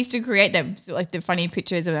 Yeah, he used to create them, so like the funny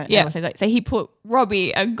pictures of it. Yeah. So he put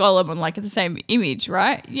Robbie and Gollum on like the same image,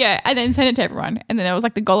 right? Yeah, and then sent it to everyone. And then there was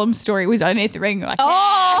like the Gollum story was underneath the ring. Like,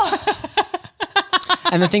 Oh,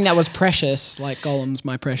 And the thing that was precious, like Gollum's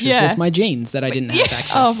my precious, Yeah. was my jeans that I didn't have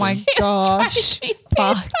access oh to. my he was trying to gosh. get his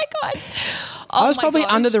pants Fuck. back on. I was Oh my probably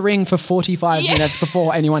gosh. under the ring for 45 Yeah. minutes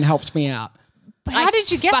before anyone helped me out. How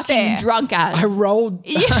did you get fucking there? drunk ass. I rolled.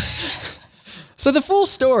 So the full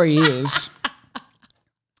story is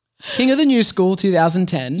King of the New School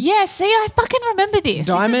 2010. Yeah, see, I fucking remember this.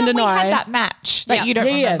 Diamond this is when and we I- had that match that Yeah. you don't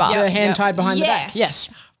Yeah, remember. the hand Yeah. tied behind the Yes. back.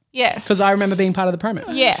 Yes, Yes. because I remember being part of the promo.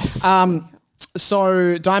 Yes.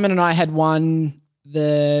 So Diamond and I had won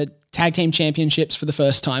the tag team championships for the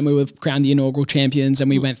first time. We were crowned the inaugural champions and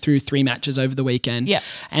we went through 3 matches over the weekend. Yeah.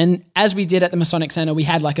 And as we did at the Masonic Centre, we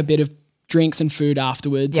had like a bit of drinks and food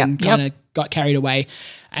afterwards Yeah. and kind of got carried away.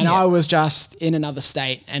 And I was just in another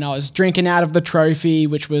state and I was drinking out of the trophy,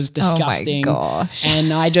 which was disgusting. gosh.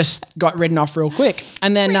 And I just got ridden off real quick.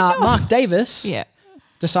 And then Mark Davis yeah.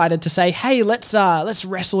 decided to say, "Hey, let's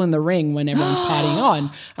wrestle in the ring when everyone's partying on." And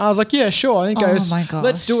I was like, "Yeah, sure." And he goes, my gosh.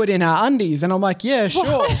 "Let's do it in our undies." And I'm like, "Yeah,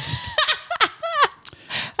 sure."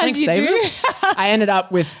 Thanks, you do. Davis. I ended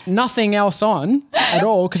up with nothing else on at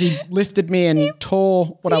all because he lifted me and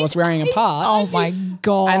tore what I was wearing apart. Oh my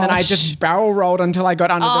gosh. And then I just barrel rolled until I got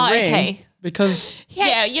under Oh, the ring okay. because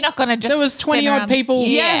Yeah, you're not going to just. there was 20 stand odd around. people.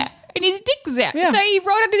 Yeah. And his dick was out. Yeah. So he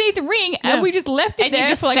rolled underneath the ring Yeah. and we just left it And you there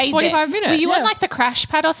just for like stayed 45 there. minutes. Were you on Yeah. like the crash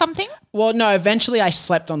pad or something? Well, no, eventually I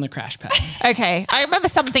slept on the crash pad. Okay. I remember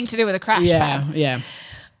something to do with a crash Yeah, pad. yeah.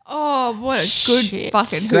 Oh, what a good Shit.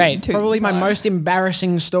 fucking Great. hoot and Probably my toot. most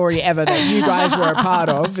embarrassing story ever that you guys were a part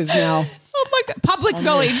of is now Oh my God. Public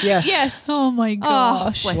knowledge. yes. Yes. Oh my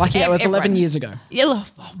gosh. bless lucky that was everyone. 11 years ago. Yeah,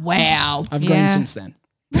 wow. I've Yeah. grown since then.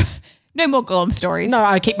 No more Gollum stories. No,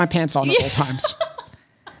 I keep my pants on at all times.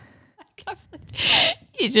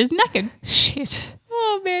 He's just knackered. Shit.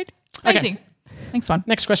 Oh, man. Amazing. Next one.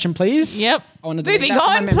 Next question, please. Yep. I want to delete Moving that from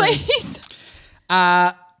my on, memory. please.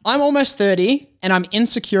 I'm almost 30 and I'm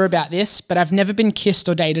insecure about this, but I've never been kissed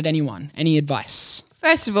or dated anyone. Any advice?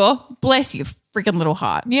 First of all, bless your freaking little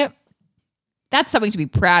heart. Yep. That's something to be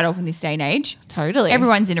proud of in this day and age. Totally.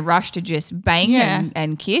 Everyone's in a rush to just bang Yeah.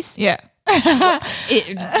 and kiss. Yeah.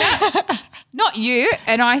 Not you.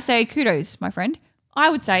 And I say kudos, my friend. I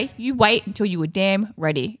would say you wait until you were damn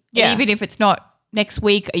ready. Yeah. Even if it's not next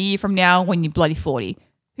week, a year from now, when you're bloody 40.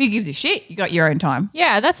 Who gives a shit? You got your own time.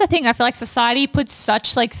 Yeah, that's the thing. I feel like society puts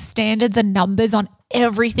such like standards and numbers on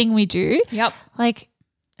everything we do. Yep. Like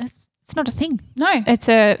it's not a thing. No. It's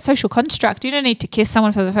a social construct. You don't need to kiss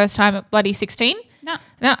someone for the first time at bloody 16. No.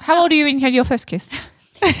 No. How old are you when you had your first kiss?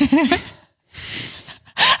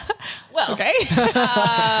 Well, Okay.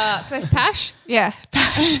 first pash. Yeah.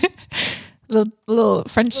 little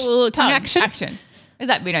French Little tongue action. Is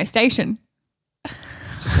that Beano Station?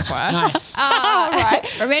 Just FYI. Nice. Right.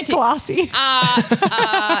 Romantic. Classy.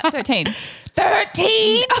 13.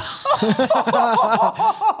 13.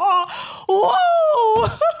 Whoa.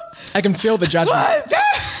 I can feel the judgment.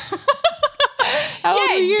 How old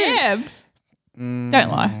were you? Deb. Don't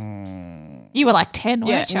lie. You were like 10,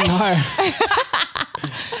 weren't you? No.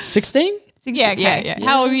 16? Yeah, okay. Yeah.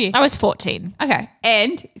 How old were you? I was 14. Okay.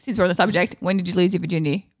 And since we're on the subject, when did you lose your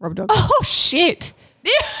virginity, RobDog? Oh, shit.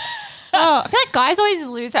 Oh, I feel like guys always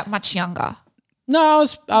lose that much younger. No,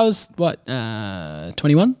 I was what,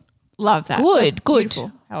 21? Love that. Good.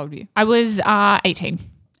 Beautiful. How old were you? I was 18.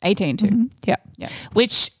 18 too. Yeah. Yeah.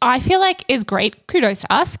 Which I feel like is great. Kudos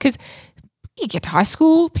to us because you get to high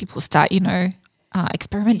school, people start,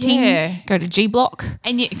 experimenting, Yeah. go to G Block.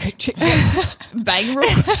 And you bang real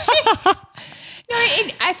quick. No,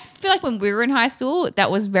 and I feel like when we were in high school,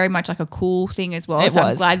 that was very much like a cool thing as well. It so I'm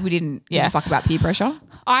was. glad we didn't give Yeah. a fuck about peer pressure.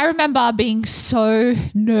 I remember being so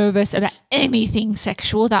nervous about anything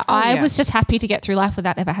sexual that I yeah. was just happy to get through life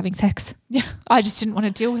without ever having sex. Yeah. I just didn't want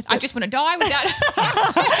to deal with it. I just want to die without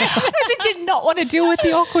I did not want to deal with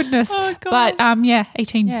the awkwardness. Oh, God. But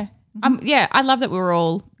 18. Yeah. I love that we were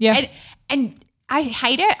all Yeah. And I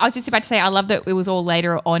hate it. I was just about to say I love that it was all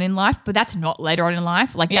later on in life, but that's not later on in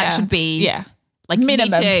life. Like that should be like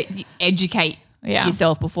minimum. You need to educate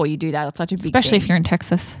yourself before you do that. It's such a big Especially thing. if you're in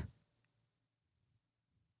Texas.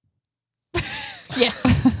 Yes.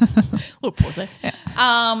 Little pause there.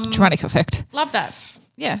 Yeah. Dramatic effect. Love that.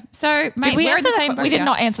 Yeah. So, mate, Did we we're in answer the same boat we did here.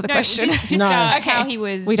 not answer the No, question. Just No. how he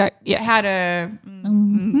was. We don't- yeah. How to.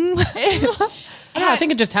 No, I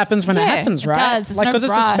think it just happens when it Yeah, happens, it right? does. There's Like, no because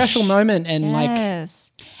it's a rush. special moment and like,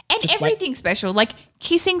 Yes. And Just wait. everything's special. Like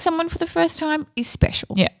kissing someone for the first time is special.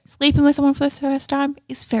 Yeah. Sleeping with someone for the first time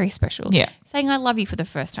is very special. Yeah. Saying I love you for the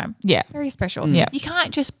first time. Yeah. Very special. Yeah. You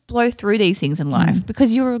can't just blow through these things in life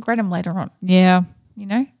because you'll regret them later on, Yeah. you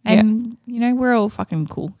know? And, we're all fucking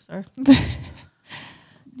cool. So.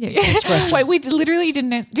 Wait, we literally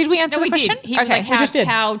didn't answer. Did we answer No, the we question? did. He was like, We just did.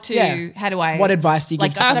 how do I. what advice do you give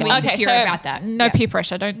like, to I'm someone? insecure about that. No Yeah. peer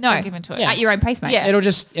pressure. Don't give into it. At your own pace, mate. Yeah.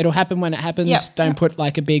 It'll happen when it happens. Yep. Don't put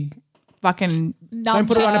like a big, Fucking. don't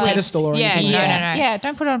put it on a pedestal or Yeah, anything. no, like no, that. no. Yeah,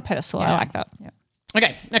 don't put it on a pedestal. I like that.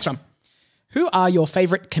 Okay, next one. Who are your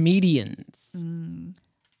favorite comedians?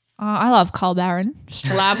 I love Carl Barron,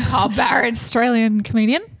 Love Carl Barron. Australian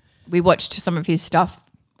comedian. We watched some of his stuff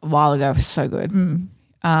a while ago. It was so good.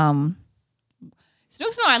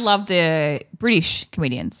 Snooks and I love the British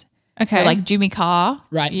comedians. Okay. So like Jimmy Carr,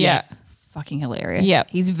 Right. Yeah. fucking hilarious.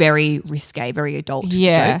 Yep. He's very risque, very adult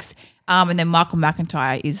jokes. And then Michael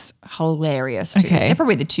McIntyre is hilarious too. Okay. They're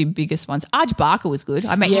probably the two biggest ones. Arj Barker was good.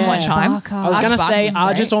 I met him one time. Barker. I was Arj going to Barker say was Arj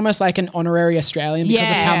great. is almost like an honorary Australian because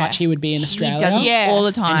of how Yeah. much he would be in Australia. He does it Yes. all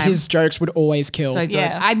the time. And his jokes would always kill. So good.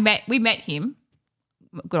 Yeah. We met him,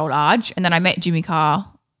 good old Arj, and then I met Jimmy Carr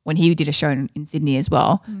when he did a show in Sydney as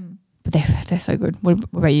well. But they're so good. What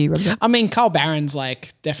about you, Rob? I mean, Carl Barron's like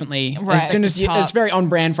definitely, Right. as soon as you, Top. it's very on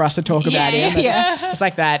brand for us to talk about him. It's, Yeah. it's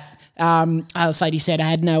like that. This lady said I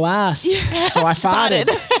had no ass, so I farted.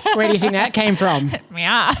 Where do you think that came from? My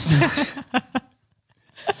ass.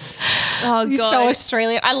 Oh, He's so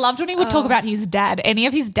Australian. I loved when he would talk about his dad. Any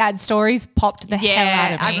of his dad's stories popped the hell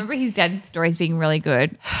out of me. I remember his dad's stories being really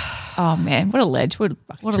good. Oh, man. What a ledge. What a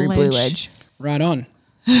fucking What a true blue ledge. ledge. Right on.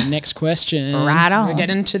 Next question. Right on. We're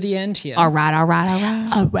getting to the end here. All right. Oh,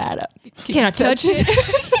 right. Can I touch it?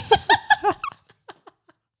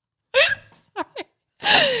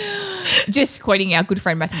 Just quoting our good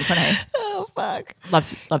friend Matthew McConaughey. Oh, fuck.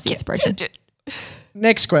 Loves the inspiration.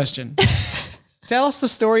 Next question. Tell us the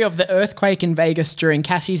story of the earthquake in Vegas during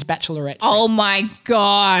Cassie's bachelorette. Oh, my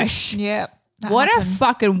gosh. Yeah. What a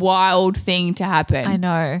fucking wild thing to happen. I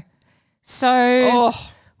know. So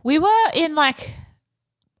we were in like,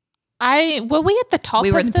 were we at the top?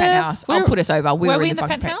 We were of in the penthouse. I'll put us over. We were were we in in the the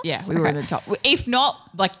fucking penthouse? Yeah, we were in Okay. the top. If not,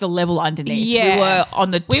 like the level underneath. Yeah. We were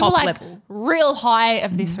on the top We were like level. real high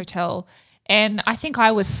of this hotel. And I think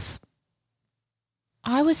I was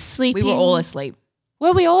sleeping. We were all asleep.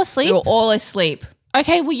 Were we all asleep? We were all asleep.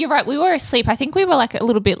 Okay, well, you're right. We were asleep. I think we were like a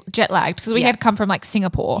little bit jet lagged because we Yeah. had come from like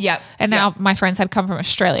Singapore. Yep. And now my friends had come from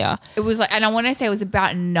Australia. It was like, and I want to say it was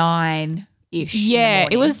about 9-ish. Yeah,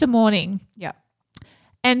 it was the morning. Yeah.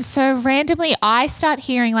 And so randomly I start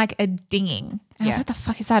hearing like a dinging. And I was like, what the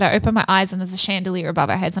fuck is that? I open my eyes and there's a chandelier above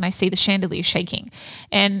our heads and I see the chandelier shaking.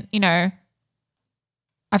 And, you know,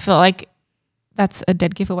 I feel like that's a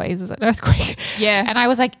dead giveaway. There's an earthquake. Yeah. And I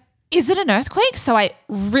was like, is it an earthquake? So I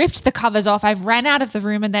ripped the covers off. I ran out of the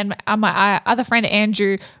room and then my other friend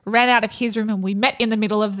Andrew ran out of his room and we met in the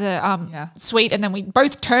middle of the suite, and then we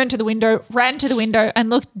both turned to the window, ran to the window and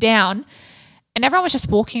looked down, and everyone was just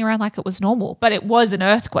walking around like it was normal, but it was an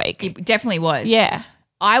earthquake. It definitely was. Yeah.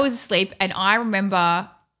 I was asleep and I remember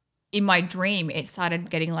in my dream it started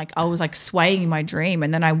getting like I was like swaying in my dream,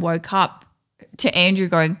 and then I woke up to Andrew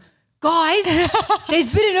going, guys, there's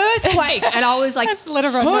been an earthquake. And I was like,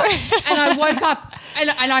 "Huh?" And I woke up and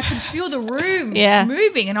I could feel the room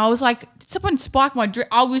moving, and I was like, did someone spike my dream?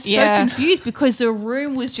 I was so confused because the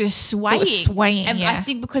room was just swaying. It was swaying, and I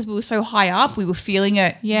think because we were so high up, we were feeling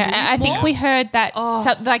it. Yeah, move I think more. we heard that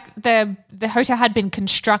like the hotel had been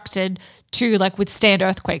constructed to like withstand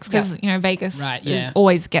earthquakes because you know Vegas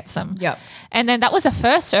always gets them. Yep. And then that was the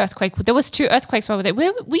first earthquake. There was 2 earthquakes while we were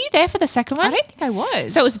there. Were you there for the second one? I don't think I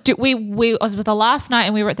was. So it was I was with the last night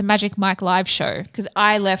and we were at the Magic Mike live show. Because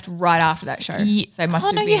I left right after that show. So it must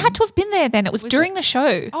have been. You had to have been there then. It was during the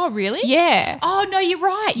show. Oh, really? Yeah. Oh, no, you're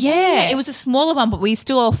right. Yeah. It was a smaller one, but we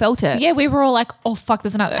still all felt it. Yeah, we were all like, oh, fuck,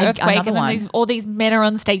 there's another earthquake. another And then one. all these men are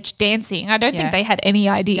on stage dancing. I don't think they had any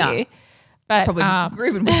idea. No. But Probably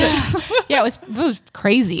grooving with it. yeah, it was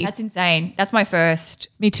crazy. That's insane. That's my first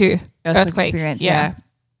Me too. earthquake experience. Yeah.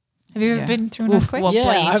 Have you ever been through an Oof, earthquake? well, Yeah,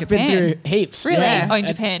 bloody I've Japan. been through heaps. Really? Yeah. Oh, in It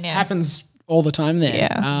Japan, yeah. happens all the time there.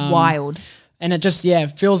 Yeah. Wild. And it just,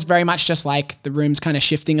 feels very much just like the room's kind of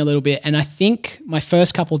shifting a little bit. And I think my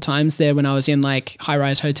first couple times there when I was in like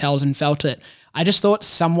high-rise hotels and felt it, I just thought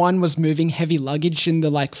someone was moving heavy luggage in the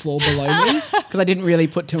like floor below me because I didn't really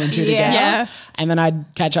put 2 and 2 together. Yeah. And then I'd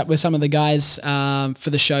catch up with some of the guys for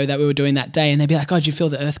the show that we were doing that day, and they'd be like, "Oh, did you feel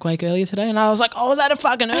the earthquake earlier today?" And I was like, "Oh, was that a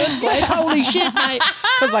fucking earthquake? Holy shit, mate!"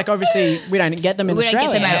 Because like obviously we don't get them in We don't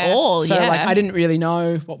Australia. get them at all. So yeah. like I didn't really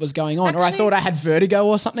know what was going on, or I thought I had vertigo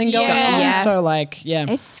or something going on. Yeah. So like, yeah.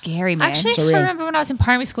 It's scary, man. Actually, Surreal. I remember when I was in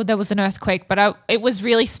primary school, there was an earthquake, but it was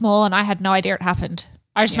really small and I had no idea it happened.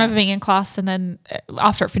 I just remember being in class and then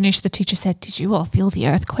after it finished, the teacher said, "Did you all feel the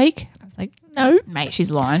earthquake?" I was like, "No." Mate,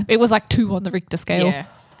 she's lying. It was like 2 on the Richter scale. Yeah.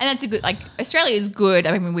 And that's a good, like, Australia is good.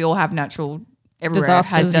 I mean, we all have natural, everywhere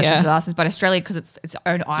Disasters, has natural yeah. disasters, but Australia, because it's its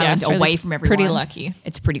own island Australia's away from everyone. pretty lucky.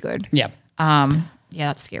 It's pretty good. Yeah. Yeah,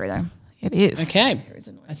 that's scary though. It is. Okay.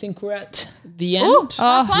 I think we're at the end. Ooh,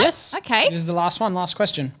 last one? Yes. Okay. This is the last one. Last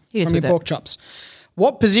question Hit us from your with it. pork chops.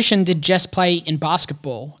 What position did Jess play in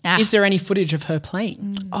basketball? Ah. Is there any footage of her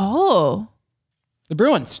playing? Oh. The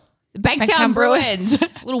Bruins. Bankstown Bankstown Bruins.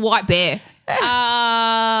 Little white bear.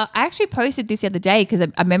 I actually posted this the other day because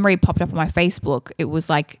a memory popped up on my Facebook. It was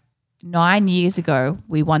like 9 years ago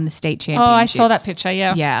we won the state championship. Oh, I saw that picture,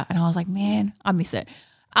 yeah. Yeah. And I was like, man, I miss it.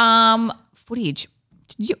 Footage.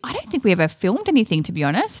 I don't think we ever filmed anything, to be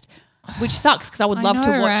honest, which sucks because I would love to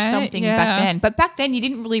know, watch right? something Yeah. back then. But back then you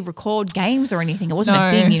didn't really record games or anything. It wasn't No.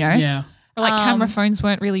 a thing, you know? Yeah. Or like camera phones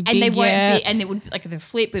weren't really big And they weren't yet. big, and it would like the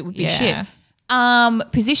flip, it would be Yeah.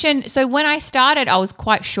 shit. Position. So when I started, I was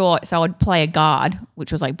quite short, so I would play a guard,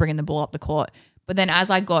 which was like bringing the ball up the court. But then as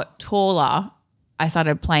I got taller, I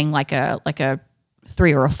started playing like a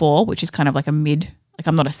 3 or a 4, which is kind of like a mid. Like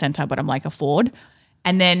I'm not a center, but I'm like a forward.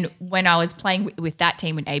 And then when I was playing with that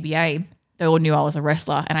team in ABA, they all knew I was a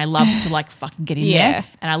wrestler, and I loved to like fucking get in Yeah. there,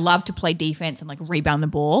 and I loved to play defense and like rebound the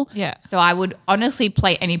ball. Yeah. So I would honestly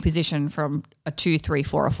play any position from a 2, 3,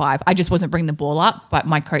 4, or 5. I just wasn't bringing the ball up, but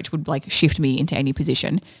my coach would like shift me into any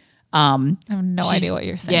position. I have no idea what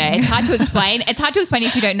you're saying. Yeah, it's hard to explain. It's hard to explain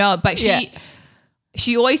if you don't know it. But Yeah.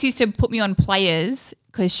 she always used to put me on players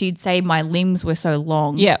because she'd say my limbs were so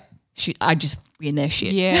long. Yeah. I just be in their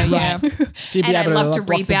shit. Yeah, yeah. So you'd be And I able loved to like,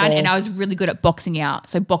 block the rebound, ball. and I was really good at boxing out.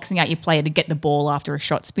 So boxing out your player to get the ball after a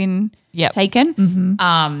shot's been Yep. taken.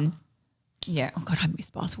 Yeah. Oh God, I miss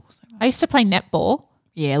basketball so much. I used to play netball.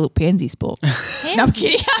 Yeah, little pansy sport. No, I'm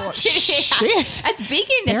kidding. I'm kidding. Shit. That's big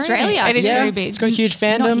in Australia. It is yeah, very big. it's got a huge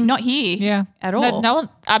fandom. Not here. Yeah. At No, all. no one,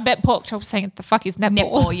 I bet Pork Chop was saying, "What the fuck is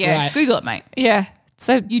netball?" Netball. Yeah. Right. Google it, mate. Yeah.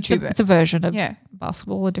 So YouTube it. it's a version of Yeah.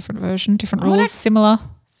 basketball, a different version, different wanna rules, similar.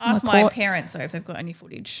 Ask similar my court. parents though if they've got any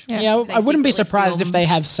footage. Yeah, They I wouldn't be secretly surprised if they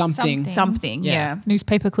filmed have something. Something. Yeah.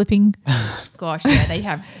 Newspaper clipping. Gosh, yeah, they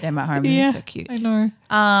have them at home. They're so cute. I know.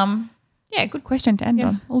 Yeah, good question to end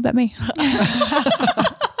on. All about me.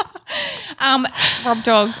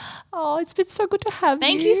 RobDog, Oh, it's been so good to have you.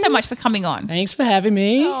 Thank you so much for coming on. Thanks for having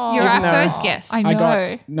me. You're our Even though first guest. I know. I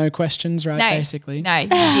got no questions right, basically. No, you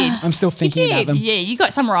did. I'm still thinking about them. Yeah, you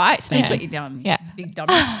got some right. So Thank that's you. what you done. Yeah. Big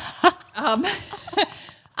dummy.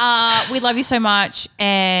 We love you so much.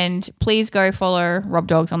 And please go follow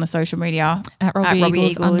RobDogs on the social media. At Robbie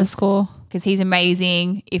Eagles _ Because he's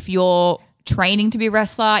amazing. If you're training to be a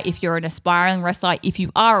wrestler, if you're an aspiring wrestler, if you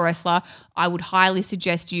are a wrestler, I would highly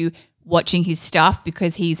suggest you watching his stuff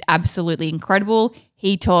because he's absolutely incredible.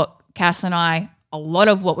 He taught Cass and I a lot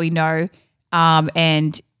of what we know,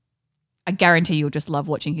 and I guarantee you'll just love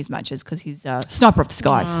watching his matches because he's a sniper of the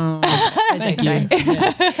skies. Thank you.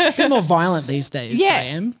 Yes. A bit more violent these days, Yeah. I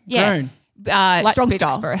am. Yeah. Grown. Strong Lightspeed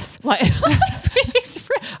style. Express. Lightspeed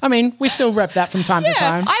Express. I mean, we still rep that from time to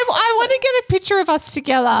time. I want to get a picture of us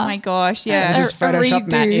together. Oh my gosh, yeah. Just a Photoshop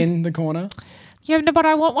Matt redo. in the corner. Yeah, no, but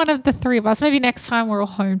I want one of the three of us. Maybe next time we're all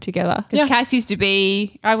home together. Because Cass used to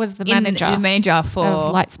be I was the manager. the manager for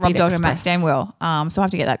of Lightspeed RobDog and Matt Express. Stanwell. So I have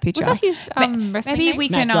to get that picture. Was that his wrestling Maybe name? we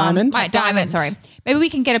Matt can Diamond. Matt Diamond. Sorry. Maybe we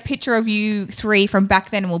can get a picture of you three from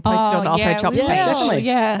back then, and we'll post it on the Off Her Chops we page. will. Definitely.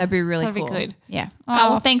 Yeah, That'd be really That'd cool. be good. Yeah.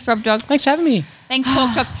 Oh, well, thanks, RobDog. Thanks for having me. Thanks,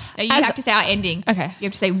 Pork Chops. Now you As- have to say our ending. Okay. You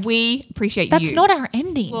have to say we appreciate you. That's not our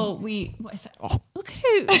ending. Well, what is that? Oh, look at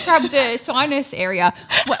who grabbed the sinus area.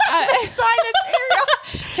 What, sinus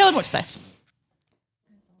area. Tell him what to say.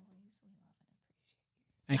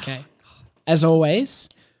 Okay. As always,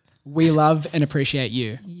 we love and appreciate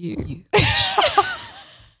you. You.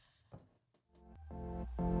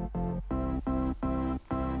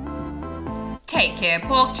 Take care,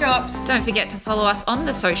 Pork Chops. Don't forget to follow us on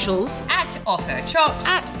the socials At Off Her Chops.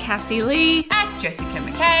 at Cassie Lee. At Jessica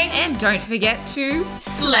McKay. And don't forget to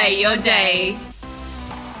Slay your day.